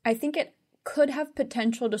 I think it could have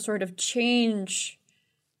potential to sort of change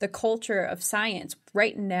the culture of science.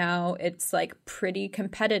 Right now, it's like pretty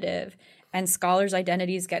competitive, and scholars'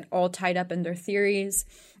 identities get all tied up in their theories.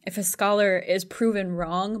 If a scholar is proven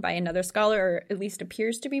wrong by another scholar, or at least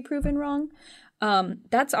appears to be proven wrong,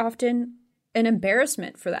 that's often an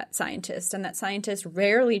embarrassment for that scientist, and that scientist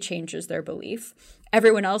rarely changes their belief.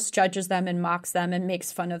 Everyone else judges them and mocks them and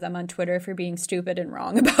makes fun of them on Twitter for being stupid and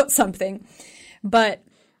wrong about something. But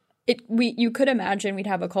you could imagine we'd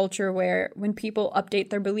have a culture where when people update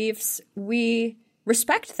their beliefs, we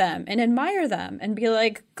respect them and admire them and be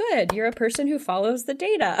like, good, you're a person who follows the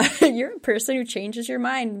data. You're a person who changes your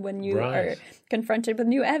mind when you are confronted with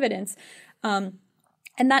new evidence. And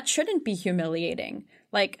that shouldn't be humiliating.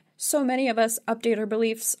 Like, so many of us update our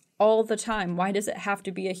beliefs all the time. Why does it have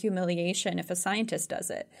to be a humiliation if a scientist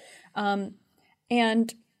does it?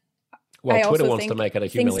 And Well, I Twitter also wants to think make it a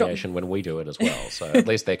things don't- humiliation when we do it as well. So at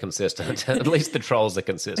least they're consistent. At least the trolls are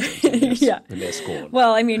consistent in their scorn.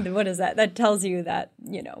 Well, I mean, what is that? That tells you that,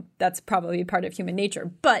 that's probably part of human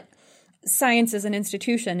nature. But science is an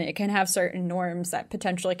institution. It can have certain norms that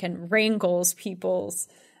potentially can wrangle people's,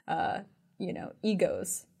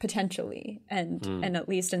 egos potentially, and at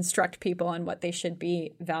least instruct people on what they should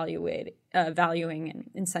be valuing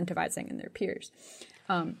and incentivizing in their peers.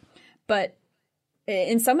 But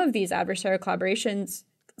in some of these adversarial collaborations,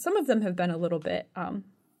 some of them have been a little bit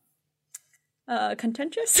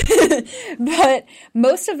contentious, but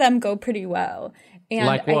most of them go pretty well. And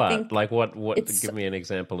like what? I think like what? Give me an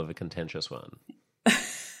example of a contentious one.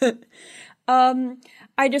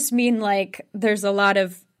 I just mean like there's a lot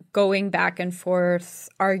of going back and forth,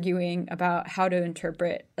 arguing about how to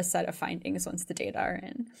interpret a set of findings once the data are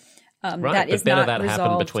in. Right, that but is better not that happen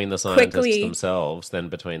resolved between the scientists quickly. themselves than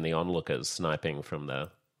between the onlookers sniping from the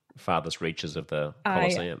farthest reaches of the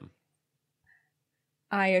Colosseum.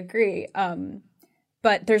 I agree.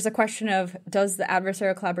 But there's a question of, does the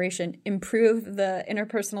adversarial collaboration improve the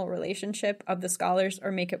interpersonal relationship of the scholars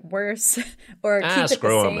or make it worse or keep it the same?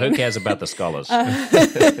 Screw them. Who cares about the scholars? Throw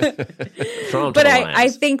them But to the I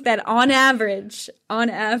lions. think that on average,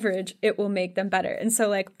 it will make them better. And so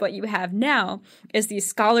like what you have now is these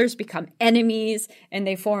scholars become enemies and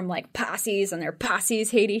they form like posses, and their posses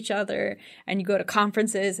hate each other. And you go to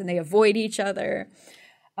conferences and they avoid each other,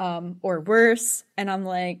 or worse. And I'm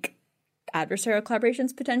like, adversarial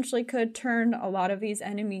collaborations potentially could turn a lot of these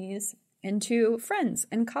enemies into friends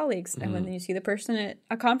and colleagues. And when you see the person at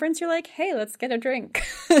a conference, you're like, hey, let's get a drink.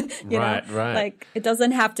 Right. Like it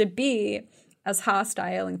doesn't have to be as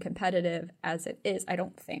hostile and competitive as it is, I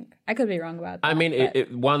don't think. I could be wrong about that. I mean,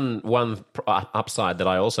 one upside that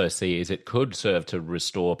I also see is it could serve to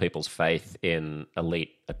restore people's faith in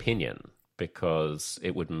elite opinion, because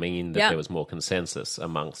it would mean that there was more consensus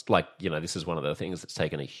amongst, this is one of the things that's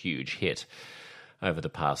taken a huge hit over the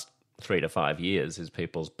past 3 to 5 years, is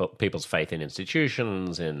people's faith in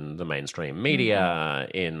institutions, in the mainstream media,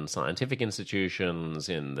 in scientific institutions,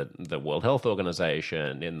 in the World Health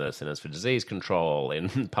Organization, in the Centers for Disease Control,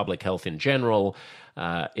 in public health in general.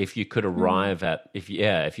 If you could arrive at, if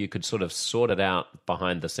you could sort of sort it out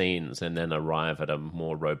behind the scenes and then arrive at a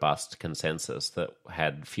more robust consensus that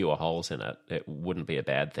had fewer holes in it, it wouldn't be a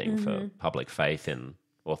bad thing for public faith in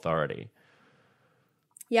authority.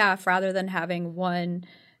 Yeah, if rather than having one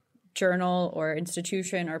journal or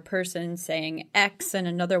institution or person saying X and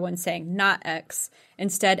another one saying not X,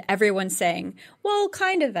 instead everyone's saying, well,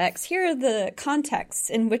 kind of X, here are the contexts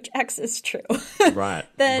in which X is true. Right.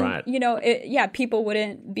 Then, right. People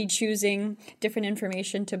wouldn't be choosing different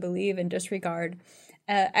information to believe and disregard.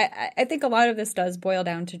 I think a lot of this does boil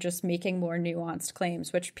down to just making more nuanced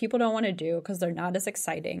claims, which people don't want to do because they're not as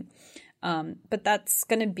exciting. But that's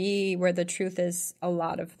going to be where the truth is a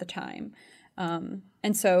lot of the time.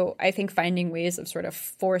 And so I think finding ways of sort of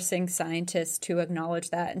forcing scientists to acknowledge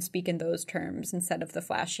that and speak in those terms instead of the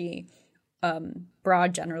flashy,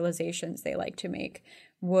 broad generalizations they like to make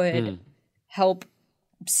would help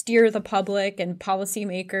steer the public and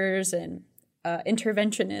policymakers and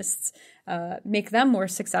interventionists, make them more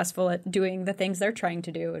successful at doing the things they're trying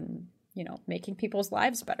to do and, making people's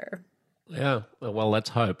lives better. Yeah, well, let's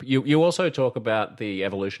hope. You also talk about the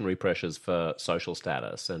evolutionary pressures for social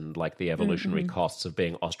status and like the evolutionary costs of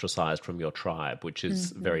being ostracized from your tribe, which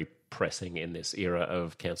is very pressing in this era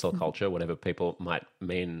of cancel culture, whatever people might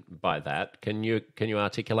mean by that. Can you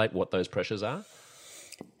articulate what those pressures are?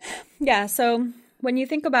 Yeah, so when you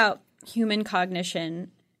think about human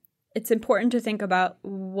cognition, it's important to think about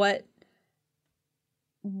what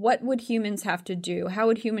would humans have to do? How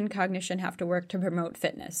would human cognition have to work to promote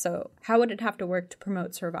fitness? So how would it have to work to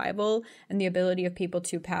promote survival and the ability of people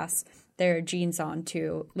to pass their genes on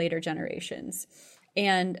to later generations?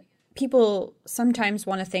 And people sometimes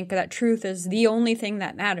want to think that truth is the only thing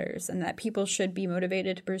that matters and that people should be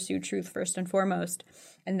motivated to pursue truth first and foremost.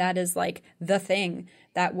 And that is like the thing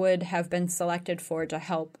that would have been selected for to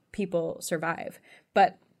help people survive.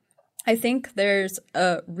 But I think there's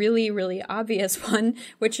a really, really obvious one,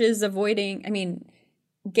 which is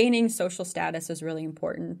gaining social status is really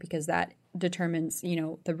important because that determines,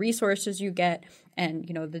 the resources you get and,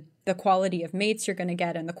 the quality of mates you're going to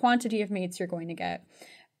get and the quantity of mates you're going to get.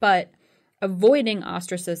 But avoiding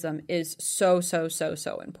ostracism is so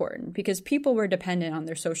important because people were dependent on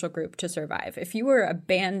their social group to survive. If you were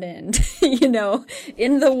abandoned,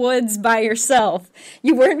 in the woods by yourself,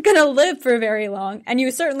 you weren't going to live for very long, and you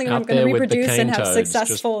certainly weren't going to reproduce and have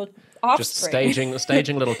successful offspring. Just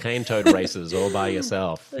staging little cane toad races all by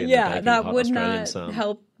yourself. That would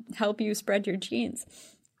not help you spread your genes.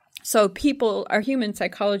 So our human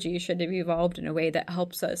psychology should have evolved in a way that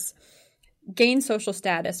helps us gain social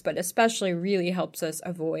status, but especially really helps us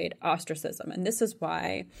avoid ostracism. And this is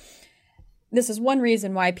one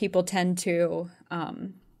reason why people tend to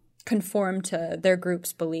conform to their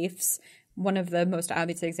group's beliefs. One of the most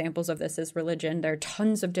obvious examples of this is religion. There are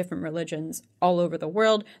tons of different religions all over the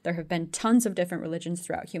world. There have been tons of different religions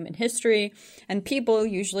throughout human history. And people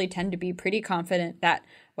usually tend to be pretty confident that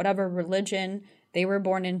whatever religion they were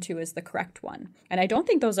born into is the correct one. And I don't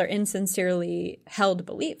think those are insincerely held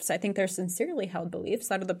beliefs. I think they're sincerely held beliefs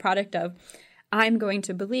that are the product of, I'm going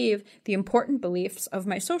to believe the important beliefs of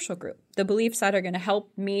my social group, the beliefs that are going to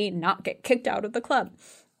help me not get kicked out of the club.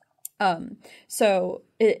 So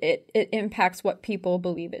it impacts what people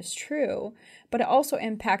believe is true, but it also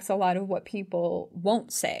impacts a lot of what people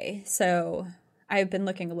won't say. So I've been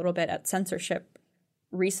looking a little bit at censorship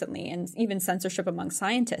recently, and even censorship among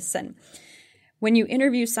scientists. And when you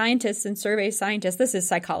interview scientists and survey scientists, this is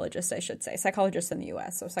psychologists, I should say, psychologists in the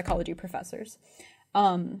US, so psychology professors,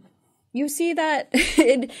 you see that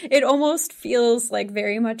it almost feels like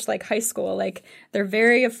very much like high school. Like they're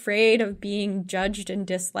very afraid of being judged and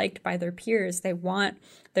disliked by their peers. They want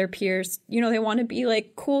their peers, they want to be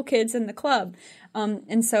like cool kids in the club.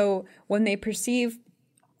 And so when they perceive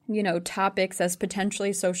topics as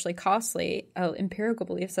potentially socially costly, empirical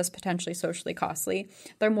beliefs as potentially socially costly,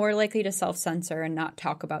 they're more likely to self-censor and not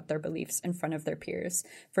talk about their beliefs in front of their peers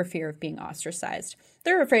for fear of being ostracized.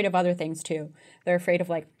 They're afraid of other things too. They're afraid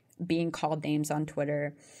of being called names on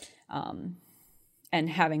Twitter, and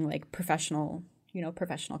having professional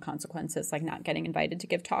consequences, like not getting invited to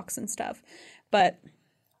give talks and stuff. But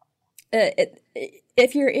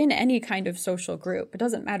if you're in any kind of social group, it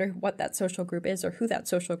doesn't matter what that social group is or who that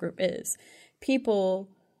social group is. People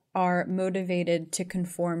are motivated to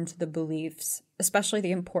conform to the beliefs, especially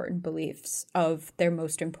the important beliefs of their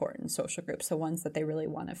most important social groups, the ones that they really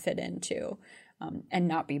want to fit into, and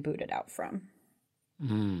not be booted out from.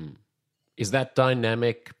 Is that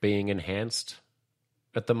dynamic being enhanced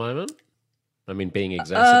at the moment? I mean, being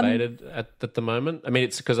exacerbated at the moment? I mean,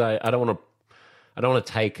 it's because I don't want to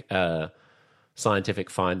take a scientific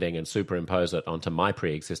finding and superimpose it onto my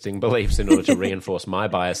pre-existing beliefs in order to reinforce my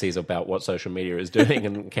biases about what social media is doing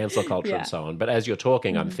and cancel culture and so on. But as you're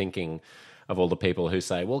talking, I'm thinking of all the people who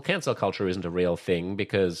say, well, cancel culture isn't a real thing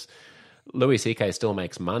because Louis C.K. still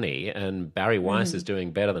makes money and Barry Weiss is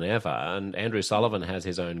doing better than ever and Andrew Sullivan has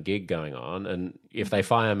his own gig going on. And if they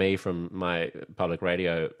fire me from my public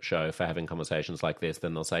radio show for having conversations like this,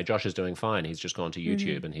 then they'll say, Josh is doing fine. He's just gone to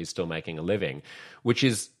YouTube and he's still making a living, which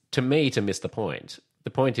is, to me, to miss the point.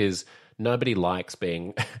 The point is nobody likes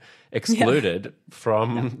being excluded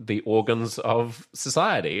from the organs of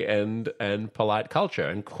society and polite culture.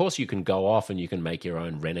 And of course you can go off and you can make your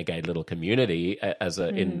own renegade little community as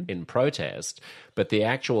in protest, but the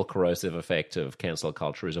actual corrosive effect of cancel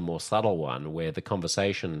culture is a more subtle one where the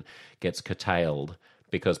conversation gets curtailed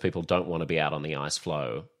because people don't want to be out on the ice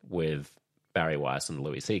floe with Barry Weiss and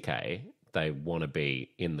Louis C.K. They want to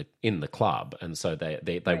be in the club, and so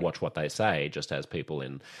they watch what they say, just as people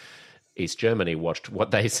in East Germany watched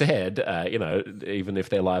what they said. Even if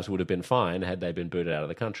their lives would have been fine had they been booted out of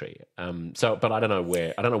the country. But I don't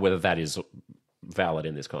know whether that is valid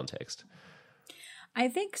in this context. I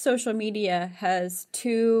think social media has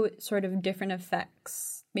two sort of different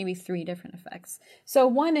effects, maybe three different effects. So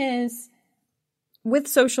one is with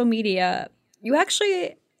social media,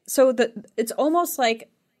 it's almost like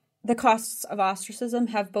the costs of ostracism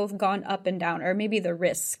have both gone up and down, or maybe the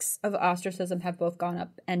risks of ostracism have both gone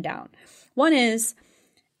up and down. One is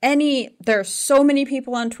there are so many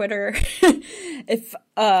people on Twitter. If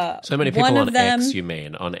so many people on X, you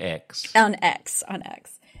mean on X? On X.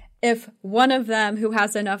 If one of them who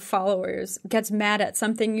has enough followers gets mad at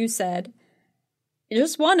something you said,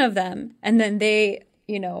 just one of them, and then they,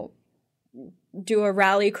 do a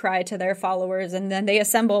rally cry to their followers, and then they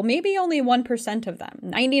assemble maybe only 1% of them.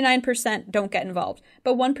 99% don't get involved,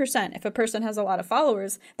 but 1%. If a person has a lot of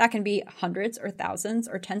followers, that can be hundreds or thousands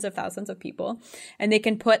or tens of thousands of people, and they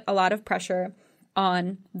can put a lot of pressure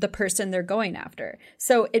on the person they're going after.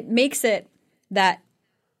 So it makes it that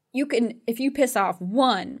you can, if you piss off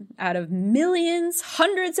one out of millions,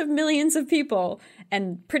 hundreds of millions of people,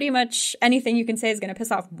 and pretty much anything you can say is going to piss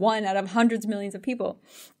off one out of hundreds of millions of people,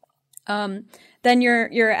 then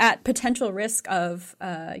you're at potential risk of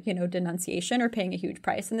denunciation or paying a huge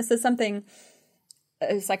price. And this is something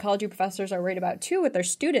psychology professors are worried about too with their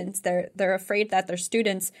students. They're afraid that their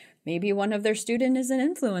students, maybe one of their student is an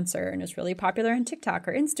influencer and is really popular on TikTok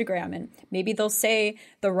or Instagram, and maybe they'll say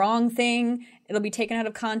the wrong thing, it'll be taken out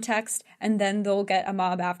of context, and then they'll get a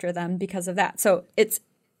mob after them because of that. So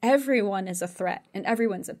everyone is a threat and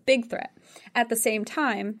everyone's a big threat. At the same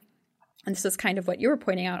time, and this is kind of what you were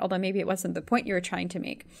pointing out, although maybe it wasn't the point you were trying to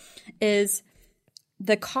make, is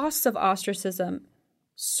the costs of ostracism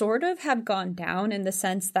sort of have gone down in the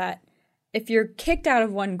sense that if you're kicked out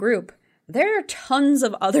of one group, there are tons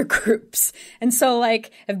of other groups. And so,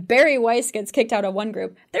 like, if Barry Weiss gets kicked out of one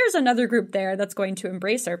group, there's another group there that's going to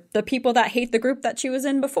embrace her. The people that hate the group that she was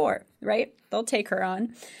in before, right? They'll take her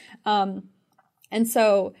on. And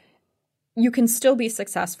so you can still be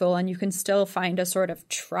successful and you can still find a sort of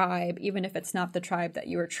tribe, even if it's not the tribe that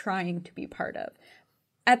you were trying to be part of.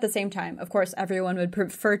 At the same time, of course, everyone would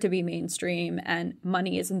prefer to be mainstream, and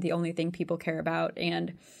money isn't the only thing people care about.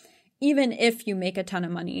 And even if you make a ton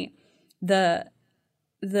of money, the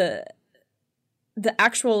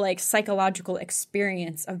actual like psychological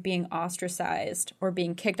experience of being ostracized or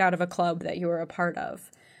being kicked out of a club that you were a part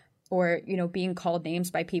of, or, you know, being called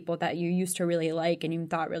names by people that you used to really like and you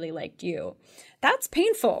thought really liked you, that's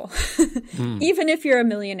painful, even if you're a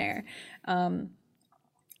millionaire.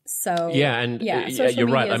 So you're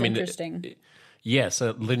right. I mean, interesting. Yes,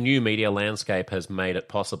 the new media landscape has made it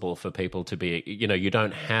possible for people to be, you know, you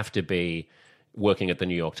don't have to be working at the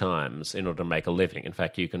New York Times in order to make a living. In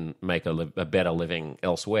fact, you can make a better living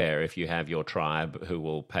elsewhere if you have your tribe who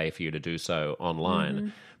will pay for you to do so online. Mm-hmm.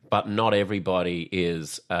 But not everybody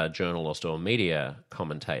is a journalist or media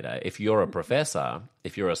commentator. If you're a professor,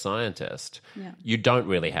 if you're a scientist, you don't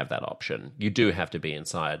really have that option. You do have to be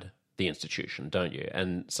inside the institution, don't you?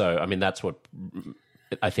 And so, I mean, that's what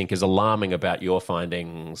I think is alarming about your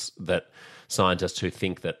findings, that scientists who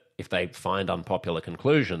think that if they find unpopular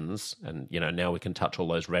conclusions, and, you know, now we can touch all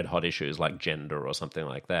those red hot issues like gender or something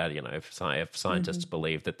like that, you know, if scientists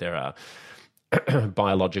believe that there are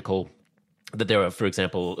for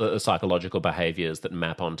example, psychological behaviors that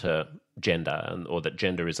map onto gender, or that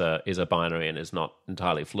gender is a binary and is not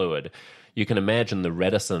entirely fluid, you can imagine the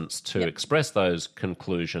reticence to express those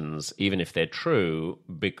conclusions, even if they're true,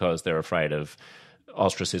 because they're afraid of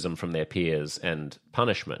ostracism from their peers and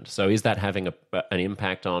punishment. So is that having an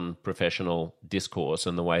impact on professional discourse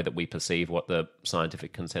and the way that we perceive what the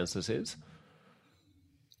scientific consensus is?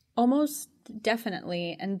 Almost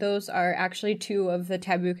definitely. And those are actually two of the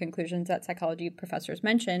taboo conclusions that psychology professors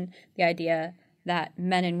mention. The idea that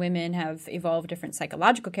men and women have evolved different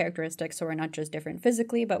psychological characteristics, so we're not just different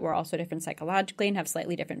physically, but we're also different psychologically and have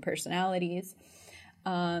slightly different personalities.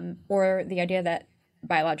 Or the idea that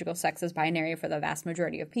biological sex is binary for the vast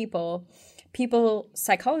majority of people.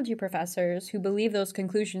 Psychology professors who believe those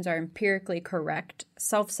conclusions are empirically correct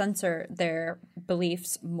self-censor their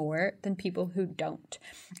beliefs more than people who don't.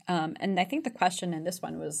 And I think the question in this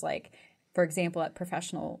one was like, for example, at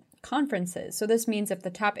professional conferences. So this means if the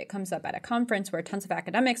topic comes up at a conference where tons of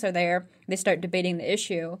academics are there, they start debating the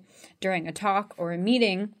issue during a talk or a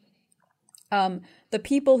meeting, the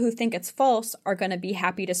people who think it's false are going to be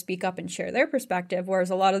happy to speak up and share their perspective, whereas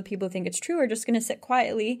a lot of the people who think it's true are just going to sit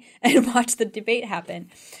quietly and watch the debate happen,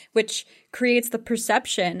 which creates the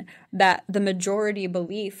perception that the majority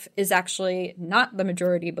belief is actually not the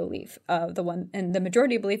majority belief of the one, and the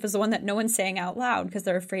majority belief is the one that no one's saying out loud because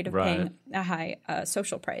they're afraid of paying a high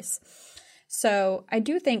social price. So I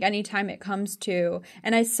do think anytime it comes to,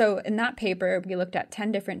 so in that paper, we looked at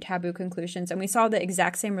 10 different taboo conclusions and we saw the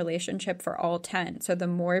exact same relationship for all 10. So the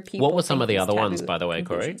more people. What were some of the other ones, by the way,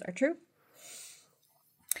 Cory? Are true.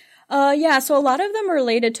 So a lot of them are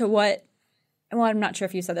related to I'm not sure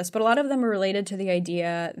if you said this, but a lot of them are related to the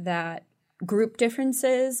idea that group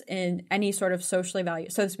differences in any sort of socially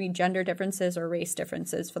valued, so this would be gender differences or race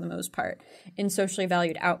differences for the most part, in socially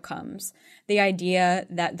valued outcomes. The idea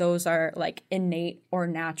that those are like innate or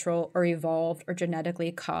natural or evolved or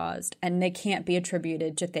genetically caused, and they can't be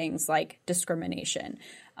attributed to things like discrimination.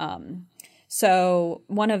 So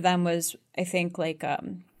one of them was, I think, like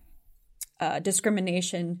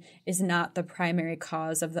discrimination is not the primary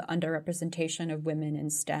cause of the underrepresentation of women in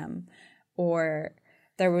STEM. Or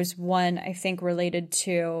there was one, I think, related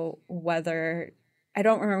to whether, I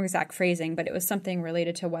don't remember exact phrasing, but it was something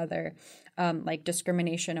related to whether like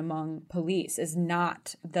discrimination among police is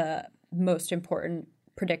not the most important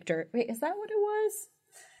predictor. Wait, is that what it was?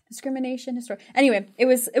 Discrimination history. Anyway, it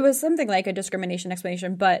was something like a discrimination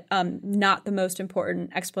explanation, but not the most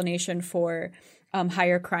important explanation for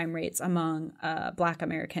higher crime rates among Black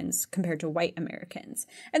Americans compared to white Americans.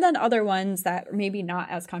 And then other ones that are maybe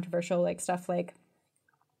not as controversial, like stuff like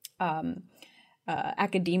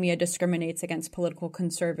academia discriminates against political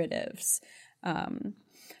conservatives.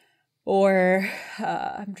 Or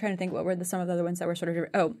I'm trying to think what were some of the other ones that were sort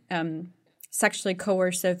of sexually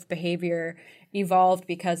coercive behavior evolved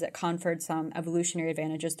because it conferred some evolutionary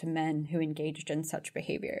advantages to men who engaged in such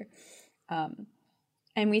behavior.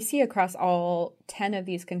 And we see across all 10 of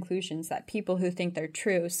these conclusions that people who think they're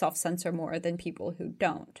true self-censor more than people who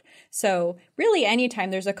don't. So really,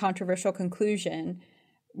 anytime there's a controversial conclusion,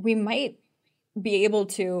 we might be able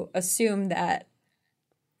to assume that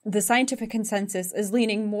the scientific consensus is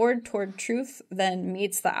leaning more toward truth than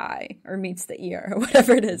meets the eye or meets the ear or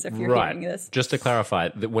whatever it is if you're hearing this. Just to clarify,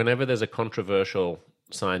 that whenever there's a controversial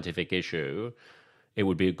scientific issue, it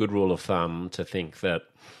would be a good rule of thumb to think that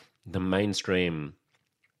the mainstream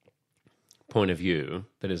point of view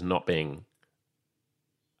that is not being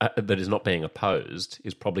opposed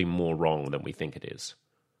is probably more wrong than we think it is.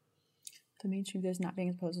 The mainstream that is not being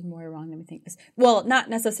opposed is more wrong than we think it is. Well, not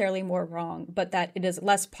necessarily more wrong, but that it is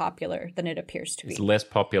less popular than it appears to be. It's less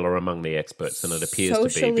popular among the experts than it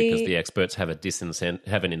appears to be, because the experts have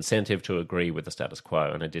an incentive to agree with the status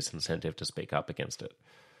quo and a disincentive to speak up against it.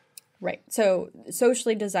 Right. So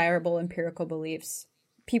socially desirable empirical beliefs,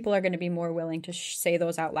 people are going to be more willing to say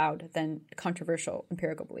those out loud than controversial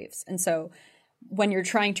empirical beliefs. And so when you're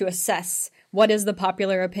trying to assess what is the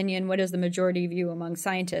popular opinion, what is the majority view among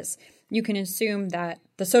scientists, you can assume that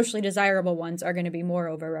the socially desirable ones are going to be more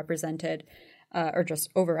overrepresented or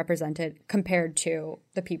just overrepresented compared to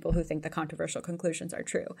the people who think the controversial conclusions are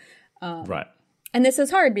true. Right. And this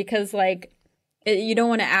is hard because, you don't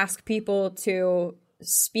want to ask people to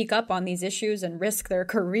speak up on these issues and risk their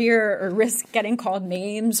career or risk getting called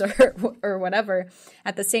names or whatever.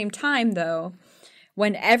 At the same time, though,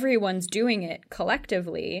 when everyone's doing it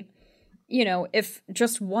collectively, if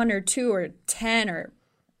just 1 or 2 or 10 or,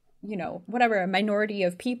 whatever, a minority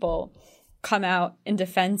of people come out in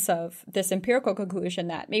defense of this empirical conclusion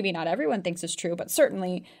that maybe not everyone thinks is true, but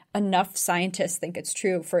certainly enough scientists think it's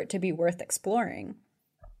true for it to be worth exploring.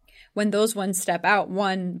 When those ones step out,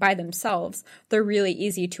 one by themselves, they're really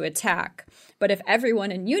easy to attack. But if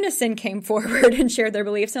everyone in unison came forward and shared their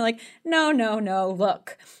beliefs and no,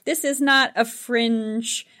 look, this is not a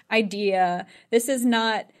fringe idea. This is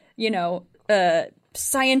not,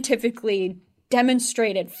 scientifically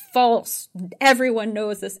demonstrated false. Everyone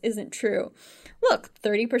knows this isn't true. Look,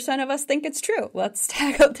 30% of us think it's true. Let's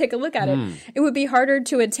take a look at it. It would be harder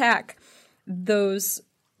to attack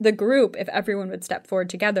the group if everyone would step forward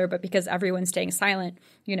together, but because everyone's staying silent,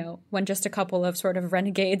 when just a couple of sort of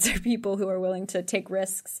renegades or people who are willing to take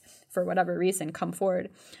risks for whatever reason come forward,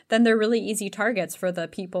 then they're really easy targets for the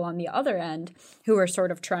people on the other end who are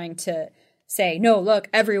sort of trying to say, no, look,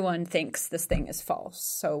 everyone thinks this thing is false,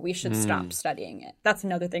 so we should stop studying it. That's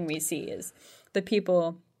another thing we see is the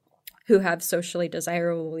people who have socially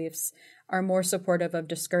desirable beliefs are more supportive of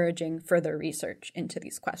discouraging further research into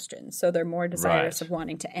these questions. So they're more desirous of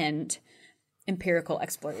wanting to end empirical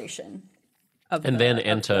exploration of and then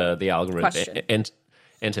enter the algorithms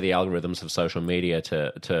of social media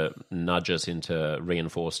to nudge us into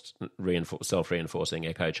self-reinforcing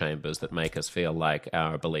echo chambers that make us feel like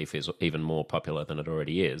our belief is even more popular than it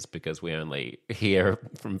already is, because we only hear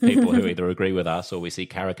from people who either agree with us or we see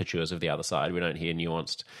caricatures of the other side. We don't hear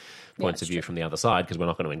nuanced points of view from the other side because we're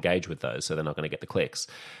not going to engage with those, so they're not going to get the clicks.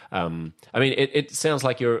 It sounds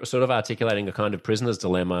like you're sort of articulating a kind of prisoner's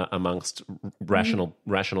dilemma amongst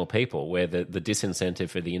rational people, where the disincentive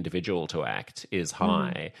for the individual to act is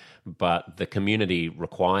high, but the community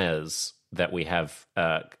requires that we have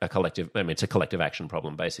a collective, it's a collective action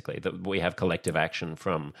problem, basically, that we have collective action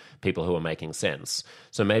from people who are making sense.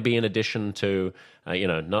 So maybe in addition to,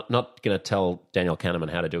 not going to tell Daniel Kahneman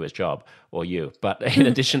how to do his job, or you, but in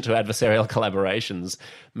addition to adversarial collaborations,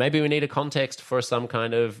 maybe we need a context for some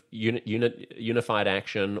kind of unified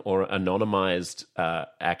action or anonymized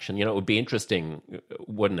action. It would be interesting,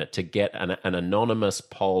 wouldn't it, to get an anonymous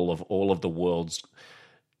poll of all of the world's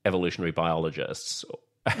evolutionary biologists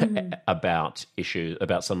about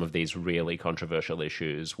some of these really controversial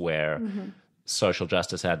issues where social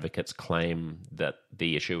justice advocates claim that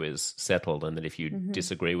the issue is settled and that if you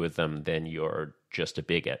disagree with them, then you're just a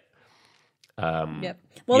bigot. Well,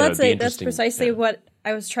 that's precisely what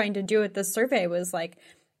I was trying to do with this survey was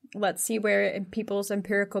let's see where people's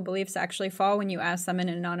empirical beliefs actually fall when you ask them in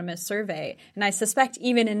an anonymous survey. And I suspect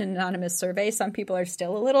even in an anonymous survey, some people are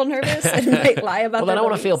still a little nervous and might lie about they don't beliefs.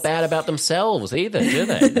 Want to feel bad about themselves either, do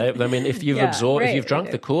they? If you've if you've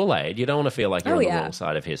drunk the Kool-Aid, you don't want to feel like you're on the wrong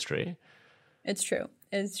side of history. It's true.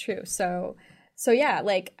 So yeah,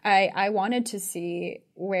 I wanted to see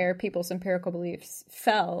where people's empirical beliefs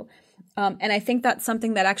fell. And I think that's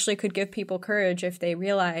something that actually could give people courage if they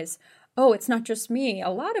realize, oh, it's not just me. A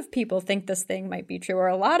lot of people think this thing might be true, or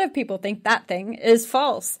a lot of people think that thing is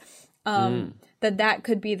false. that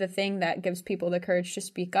could be the thing that gives people the courage to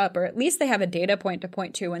speak up, or at least they have a data point to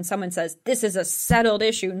point to when someone says, this is a settled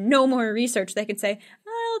issue, no more research. They could say,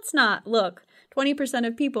 well, it's not. Look, 20%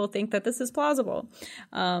 of people think that this is plausible,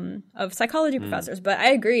 of psychology professors. But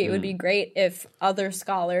I agree, it would be great if other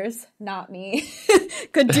scholars, not me,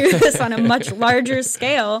 could do this on a much larger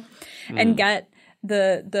scale and get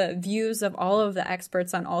the views of all of the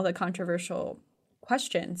experts on all the controversial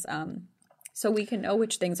questions, so we can know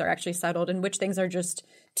which things are actually settled and which things are just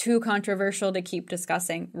too controversial to keep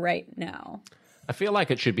discussing right now. I feel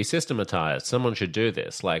like it should be systematized. Someone should do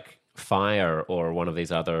this, like FIRE or one of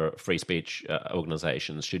these other free speech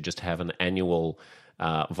organizations should just have an annual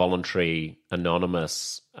voluntary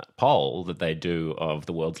anonymous poll that they do of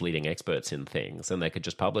the world's leading experts in things, and they could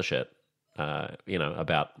just publish it,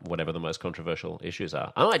 about whatever the most controversial issues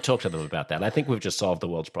are. I might talk to them about that. I think we've just solved the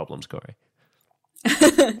world's problems, Cory.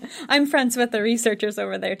 I'm friends with the researchers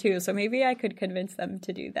over there too, so maybe I could convince them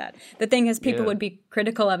to do that. The thing is, people would be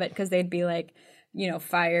critical of it because they'd be like,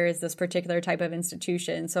 FIRE is this particular type of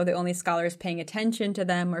institution, so the only scholars paying attention to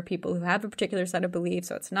them are people who have a particular set of beliefs,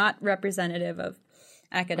 so it's not representative of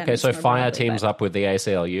academics. Okay, so FIRE teams up with the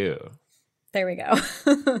ACLU. There we go.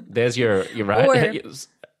 There's you're right.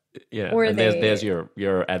 Or and there's your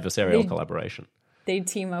adversarial collaboration. They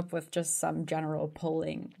team up with just some general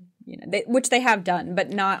polling, which they have done,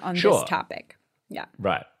 but not on this topic. Yeah.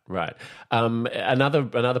 Right.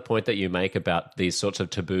 Another point that you make about these sorts of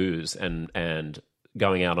taboos and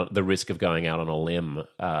going out on the risk of going out on a limb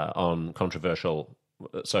on controversial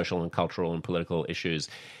social and cultural and political issues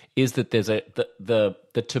is that there's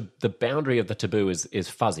the boundary of the taboo is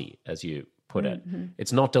fuzzy, as you put it.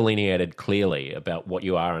 It's not delineated clearly about what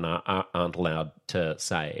you are and aren't allowed to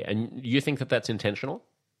say. And you think that that's intentional?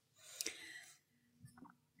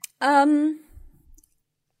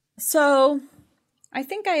 So I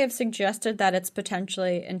think I have suggested that it's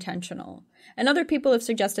potentially intentional. And other people have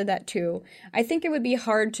suggested that too. I think it would be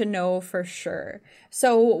hard to know for sure.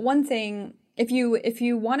 So one thing, if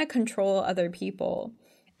you want to control other people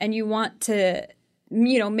and you want to,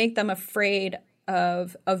 make them afraid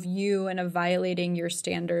of you and of violating your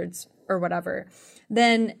standards or whatever,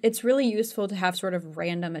 then it's really useful to have sort of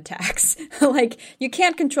random attacks. Like, you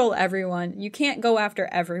can't control everyone. You can't go after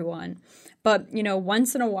everyone. But,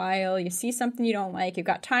 once in a while, you see something you don't like, you've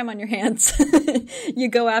got time on your hands, you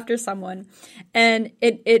go after someone. And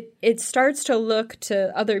it starts to look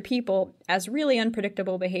to other people as really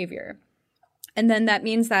unpredictable behavior. And then that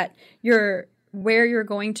means that where you're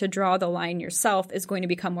going to draw the line yourself is going to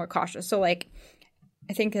become more cautious. So, like,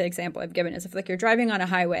 I think the example I've given is if, like, you're driving on a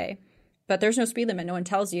highway, but there's no speed limit, no one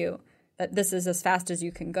tells you that this is as fast as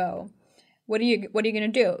you can go. What are you going to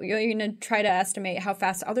do? You're going to try to estimate how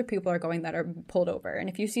fast other people are going that are pulled over. And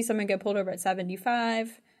if you see someone get pulled over at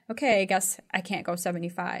 75, okay, I guess I can't go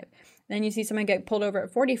 75. Then you see someone get pulled over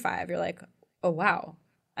at 45. You're like, oh, wow,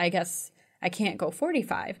 I guess I can't go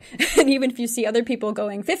 45. And even if you see other people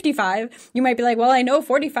going 55, you might be like, well, I know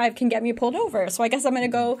 45 can get me pulled over, so I guess I'm going to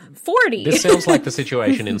go 40. This sounds like the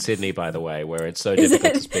situation in Sydney, by the way, where it's so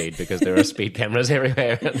difficult to speed because there are speed cameras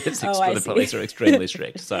everywhere and the police are extremely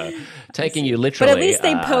strict. So taking you literally, but at least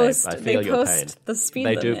they post, I feel your pain. The speed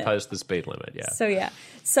limit. They do post the speed limit, yeah. So, yeah.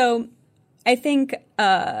 So I think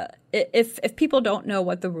if people don't know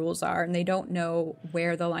what the rules are and they don't know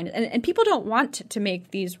where the line is, and people don't want to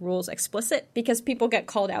make these rules explicit because people get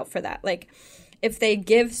called out for that. Like, if they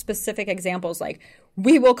give specific examples like,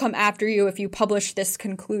 we will come after you if you publish this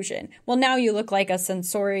conclusion. Well, now you look like a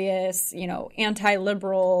censorious,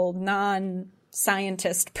 anti-liberal,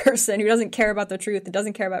 non-scientist person who doesn't care about the truth and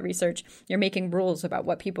doesn't care about research. You're making rules about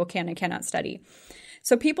what people can and cannot study.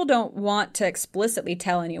 So people don't want to explicitly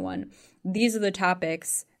tell anyone, these are the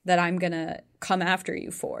topics that I'm going to come after you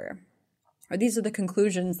for. Or these are the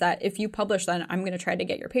conclusions that if you publish them, I'm going to try to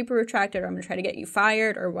get your paper retracted, or I'm going to try to get you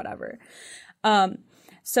fired, or whatever.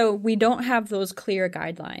 So we don't have those clear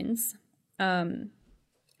guidelines. And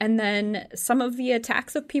then some of the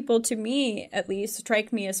attacks of people, to me at least,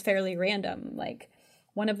 strike me as fairly random. Like,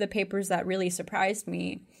 one of the papers that really surprised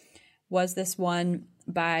me was this one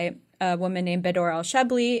by a woman named Bedor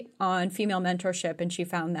Al-Shebli on female mentorship, and she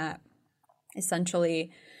found that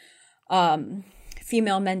essentially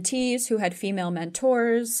female mentees who had female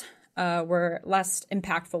mentors were less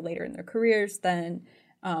impactful later in their careers than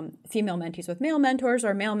female mentees with male mentors,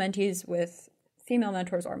 or male mentees with female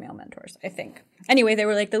mentors or male mentors, I think. Anyway, they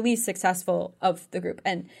were like the least successful of the group.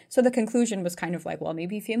 And so the conclusion was kind of like, well,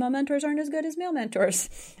 maybe female mentors aren't as good as male mentors.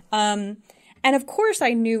 And of course,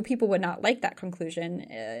 I knew people would not like that conclusion.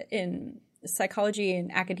 In psychology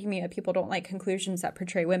and academia, people don't like conclusions that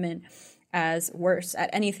portray women as worse at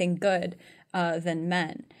anything good. than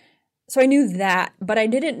men. So I knew that, but I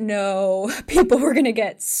didn't know people were going to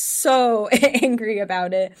get so angry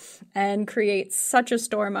about it and create such a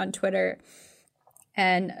storm on Twitter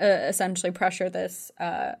and essentially pressure this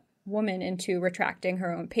woman into retracting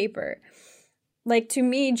her own paper. Like, to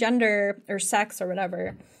me, gender or sex or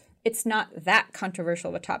whatever, it's not that controversial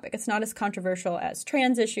of a topic. It's not as controversial as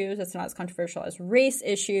trans issues. It's not as controversial as race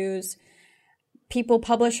issues. People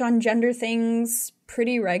publish on gender things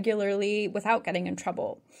pretty regularly without getting in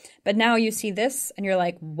trouble. But now you see this and you're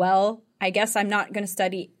like, well, I guess I'm not going to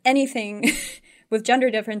study anything with gender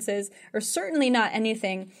differences, or certainly not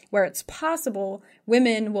anything where it's possible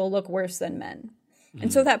women will look worse than men. Mm-hmm.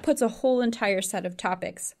 And so that puts a whole entire set of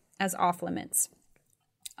topics as off limits,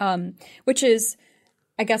 which is,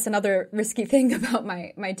 I guess, another risky thing about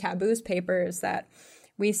my taboos paper is that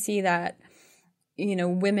we see that, you know,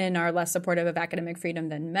 women are less supportive of academic freedom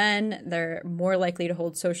than men. They're more likely to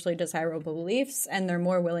hold socially desirable beliefs, and they're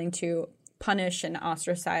more willing to punish and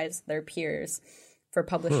ostracize their peers for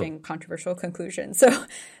publishing controversial conclusions. So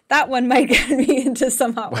that one might get me into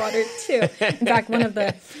some hot water too. In fact, one of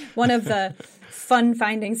the fun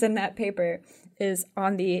findings in that paper is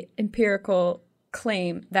on the empirical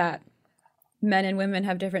claim that men and women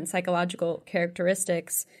have different psychological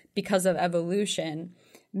characteristics because of evolution.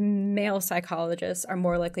 Male psychologists are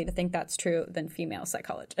more likely to think that's true than female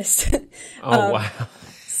psychologists. Wow.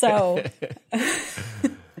 So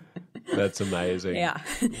that's amazing. Yeah.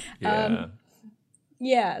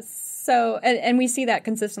 Yeah. So, and we see that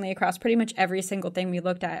consistently across pretty much every single thing we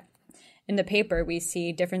looked at in the paper. We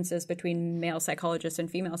see differences between male psychologists and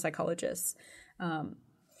female psychologists.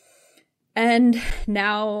 And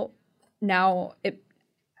now it,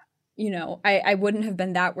 you know, I wouldn't have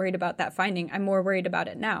been that worried about that finding. I'm more worried about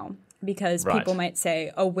it now because people might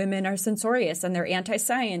say, oh, women are censorious and they're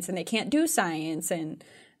anti-science and they can't do science and,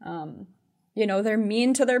 you know, they're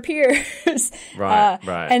mean to their peers. Right.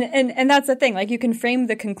 And that's the thing. Like, you can frame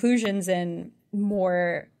the conclusions in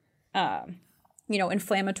more, you know,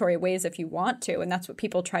 inflammatory ways if you want to. And that's what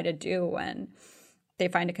people try to do when they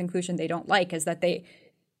find a conclusion they don't like, is that they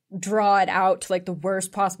draw it out to like the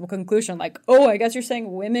worst possible conclusion, like, oh, I guess you're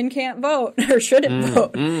saying women can't vote or shouldn't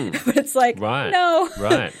vote. But it's like, no,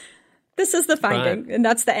 this is the finding, and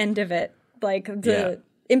that's the end of it. Like, the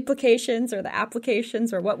implications or the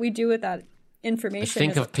applications or what we do with that information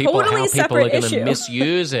think is of people, totally how people are going issue. to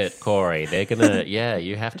misuse it, Cory. They're going to,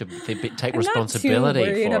 you have to take responsibility I'm not too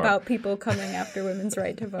worried for about people coming after women's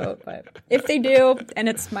right to vote, but if they do, and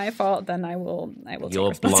it's my fault, then I will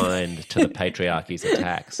You're take blind to the patriarchy's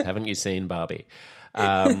attacks. Haven't you seen Barbie?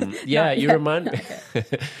 You're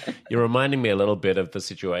reminding me a little bit of the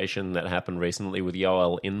situation that happened recently with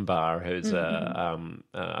Yoel Inbar, who's I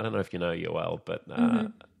don't know if you know Yoel, but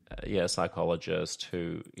a psycologist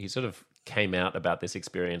who he sort of came out about this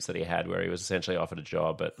experience that he had where he was essentially offered a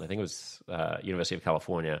job at, I think it was University of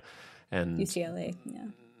California and UCLA. Yeah.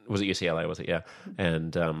 Was it UCLA? Was it? Yeah.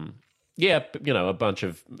 And you know, a bunch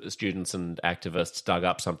of students and activists dug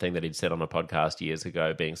up something that he'd said on a podcast years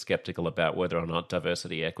ago, being skeptical about whether or not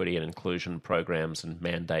diversity, equity, and inclusion programs and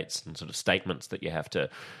mandates and sort of statements that you have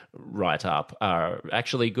to write up are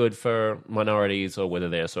actually good for minorities, or whether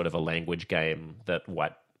they're sort of a language game that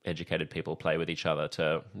white educated people play with each other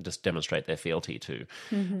to just demonstrate their fealty to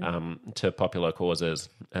popular causes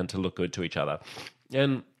and to look good to each other.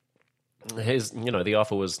 And the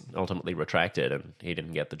offer was ultimately retracted, and he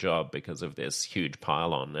didn't get the job because of this huge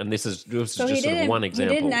pile-on. And this was just sort of one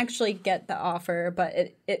example. He didn't actually get the offer, but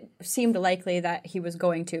it seemed likely that he was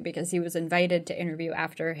going to, because he was invited to interview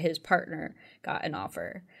after his partner got an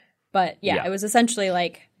offer. But it was essentially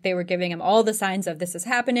like they were giving him all the signs of this is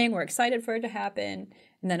happening, we're excited for it to happen,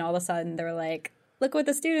 and then all of a sudden they were like, look what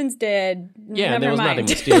the students did. Yeah, and there was nothing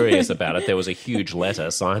mysterious about it. There was a huge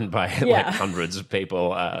letter signed by like hundreds of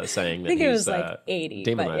people saying that I think it was like 80,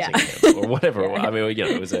 demonizing him or whatever. I mean,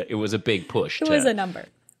 it was a big push. It was a number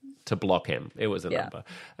to block him. It was a number.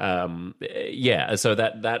 So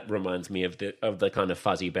that reminds me of the kind of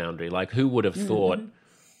fuzzy boundary. Like, who would have thought,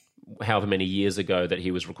 however many years ago that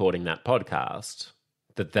he was recording that podcast,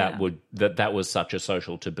 that was such a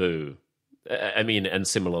social taboo. I mean, and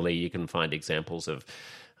similarly, you can find examples of,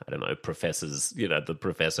 I don't know, professors, the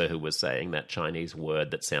professor who was saying that Chinese word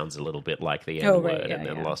that sounds a little bit like the N word and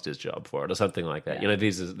then lost his job for it or something like that. Yeah.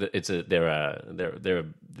 There are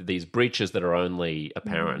these breaches that are only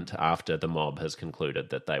apparent after the mob has concluded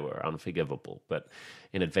that they were unforgivable. But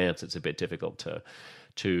in advance, it's a bit difficult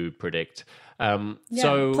to predict.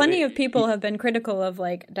 So plenty of people have been critical of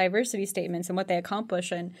like diversity statements and what they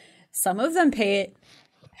accomplish, and some of them pay it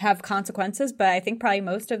have consequences, but I think probably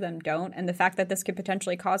most of them don't. And the fact that this could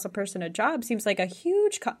potentially cost a person a job seems like a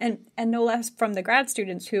huge and no less from the grad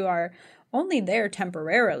students who are only there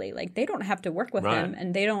temporarily. Like, they don't have to work with him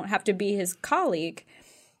and they don't have to be his colleague.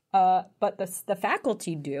 But the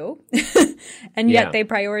faculty do. And yet they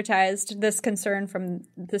prioritized this concern from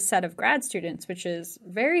the set of grad students, which is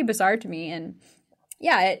very bizarre to me. And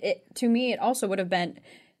to me, it also would have been,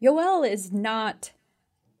 Yoel is not...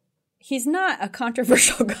 He's not a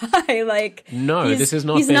controversial guy. Like, no, this is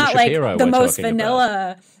not he's Ben not Shapiro like the most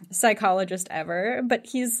vanilla psychologist ever, but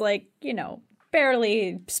he's like,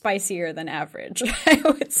 barely spicier than average, I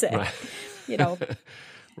would say. Right.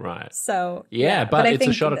 Right. So but it's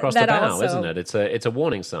a shot across the bow, also, isn't it? It's a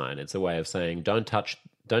warning sign. It's a way of saying don't touch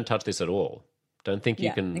this at all. Don't think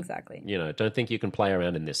you can exactly. Don't think you can play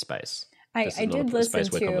around in this space. I did listen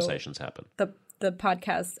to where conversations happen. The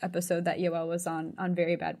podcast episode that Yoel was on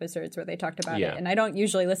Very Bad Wizards, where they talked about it. And I don't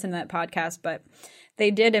usually listen to that podcast, but they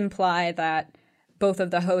did imply that both of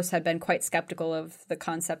the hosts had been quite skeptical of the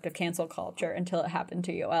concept of cancel culture until it happened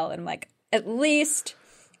to Yoel. And I'm like, at least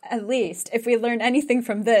if we learn anything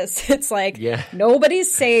from this, it's like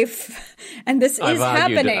nobody's safe, and this is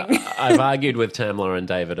happening. I've argued with Tamla and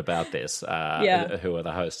David about this, who are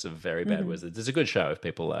the hosts of Very Bad Wizards. It's a good show if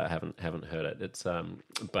people haven't heard it. It's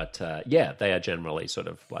they are generally sort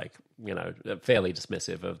of like fairly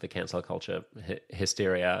dismissive of the cancel culture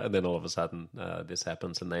hysteria, and then all of a sudden this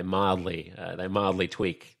happens, and they mildly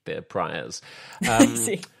tweak their priors.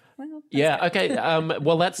 See. Well, okay.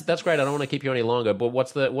 Well, that's great. I don't want to keep you any longer. But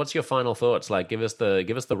what's your final thoughts? Like, give us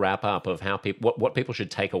the wrap up of how what people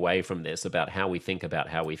should take away from this about how we think about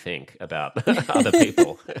other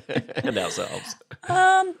people and ourselves.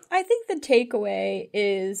 I think the takeaway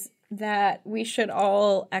is that we should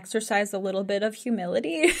all exercise a little bit of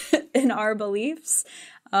humility in our beliefs.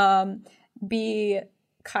 Be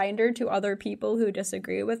kinder to other people who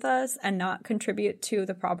disagree with us and not contribute to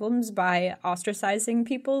the problems by ostracizing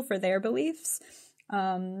people for their beliefs.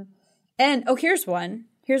 Here's one.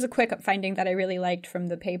 Here's a quick finding that I really liked from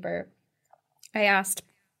the paper. I asked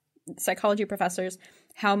psychology professors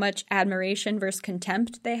how much admiration versus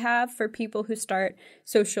contempt they have for people who start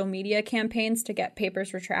social media campaigns to get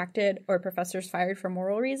papers retracted or professors fired for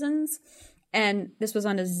moral reasons. And this was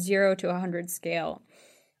on a 0 to 100 scale.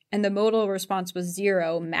 And the modal response was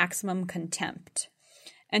 0, maximum contempt.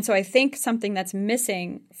 And so I think something that's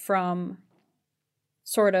missing from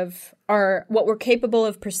sort of what we're capable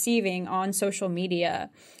of perceiving on social media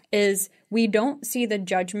is we don't see the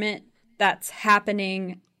judgment that's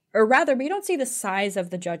happening, or rather, we don't see the size of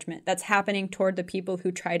the judgment that's happening toward the people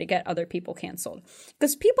who try to get other people canceled.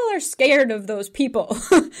 Because people are scared of those people.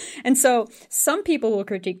 And so some people will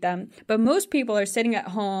critique them, but most people are sitting at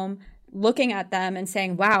home looking at them and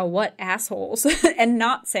saying, wow, what assholes, and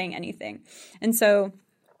not saying anything. And so,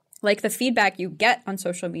 like, the feedback you get on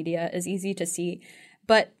social media is easy to see,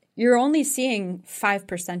 but you're only seeing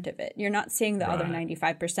 5% of it. You're not seeing the other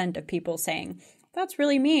 95% of people saying, that's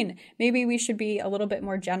really mean. Maybe we should be a little bit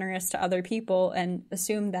more generous to other people and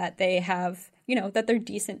assume that they have, that they're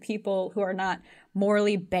decent people who are not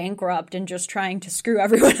morally bankrupt and just trying to screw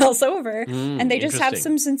everyone else over. And they just have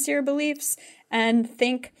some sincere beliefs and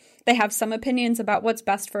think they have some opinions about what's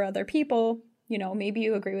best for other people. Maybe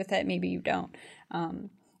you agree with it, maybe you don't.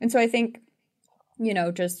 And so I think,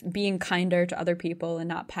 just being kinder to other people and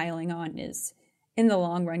not piling on is, in the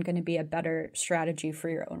long run, going to be a better strategy for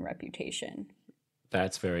your own reputation.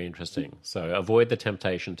 That's very interesting. So avoid the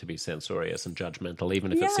temptation to be censorious and judgmental,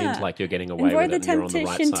 even if it seems like you're getting away with it and you're on the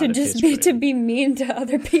right side of history. Avoid the temptation to be mean to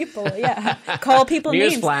other people. Yeah. Call people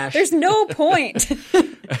names. Flash. There's no point.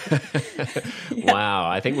 Wow.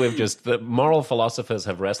 I think the moral philosophers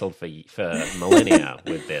have wrestled for millennia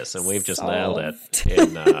with this, and we've just nailed it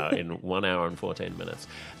in 1 hour and 14 minutes.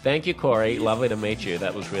 Thank you, Cory. Lovely to meet you.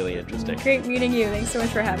 That was really interesting. Great meeting you. Thanks so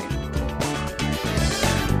much for having me.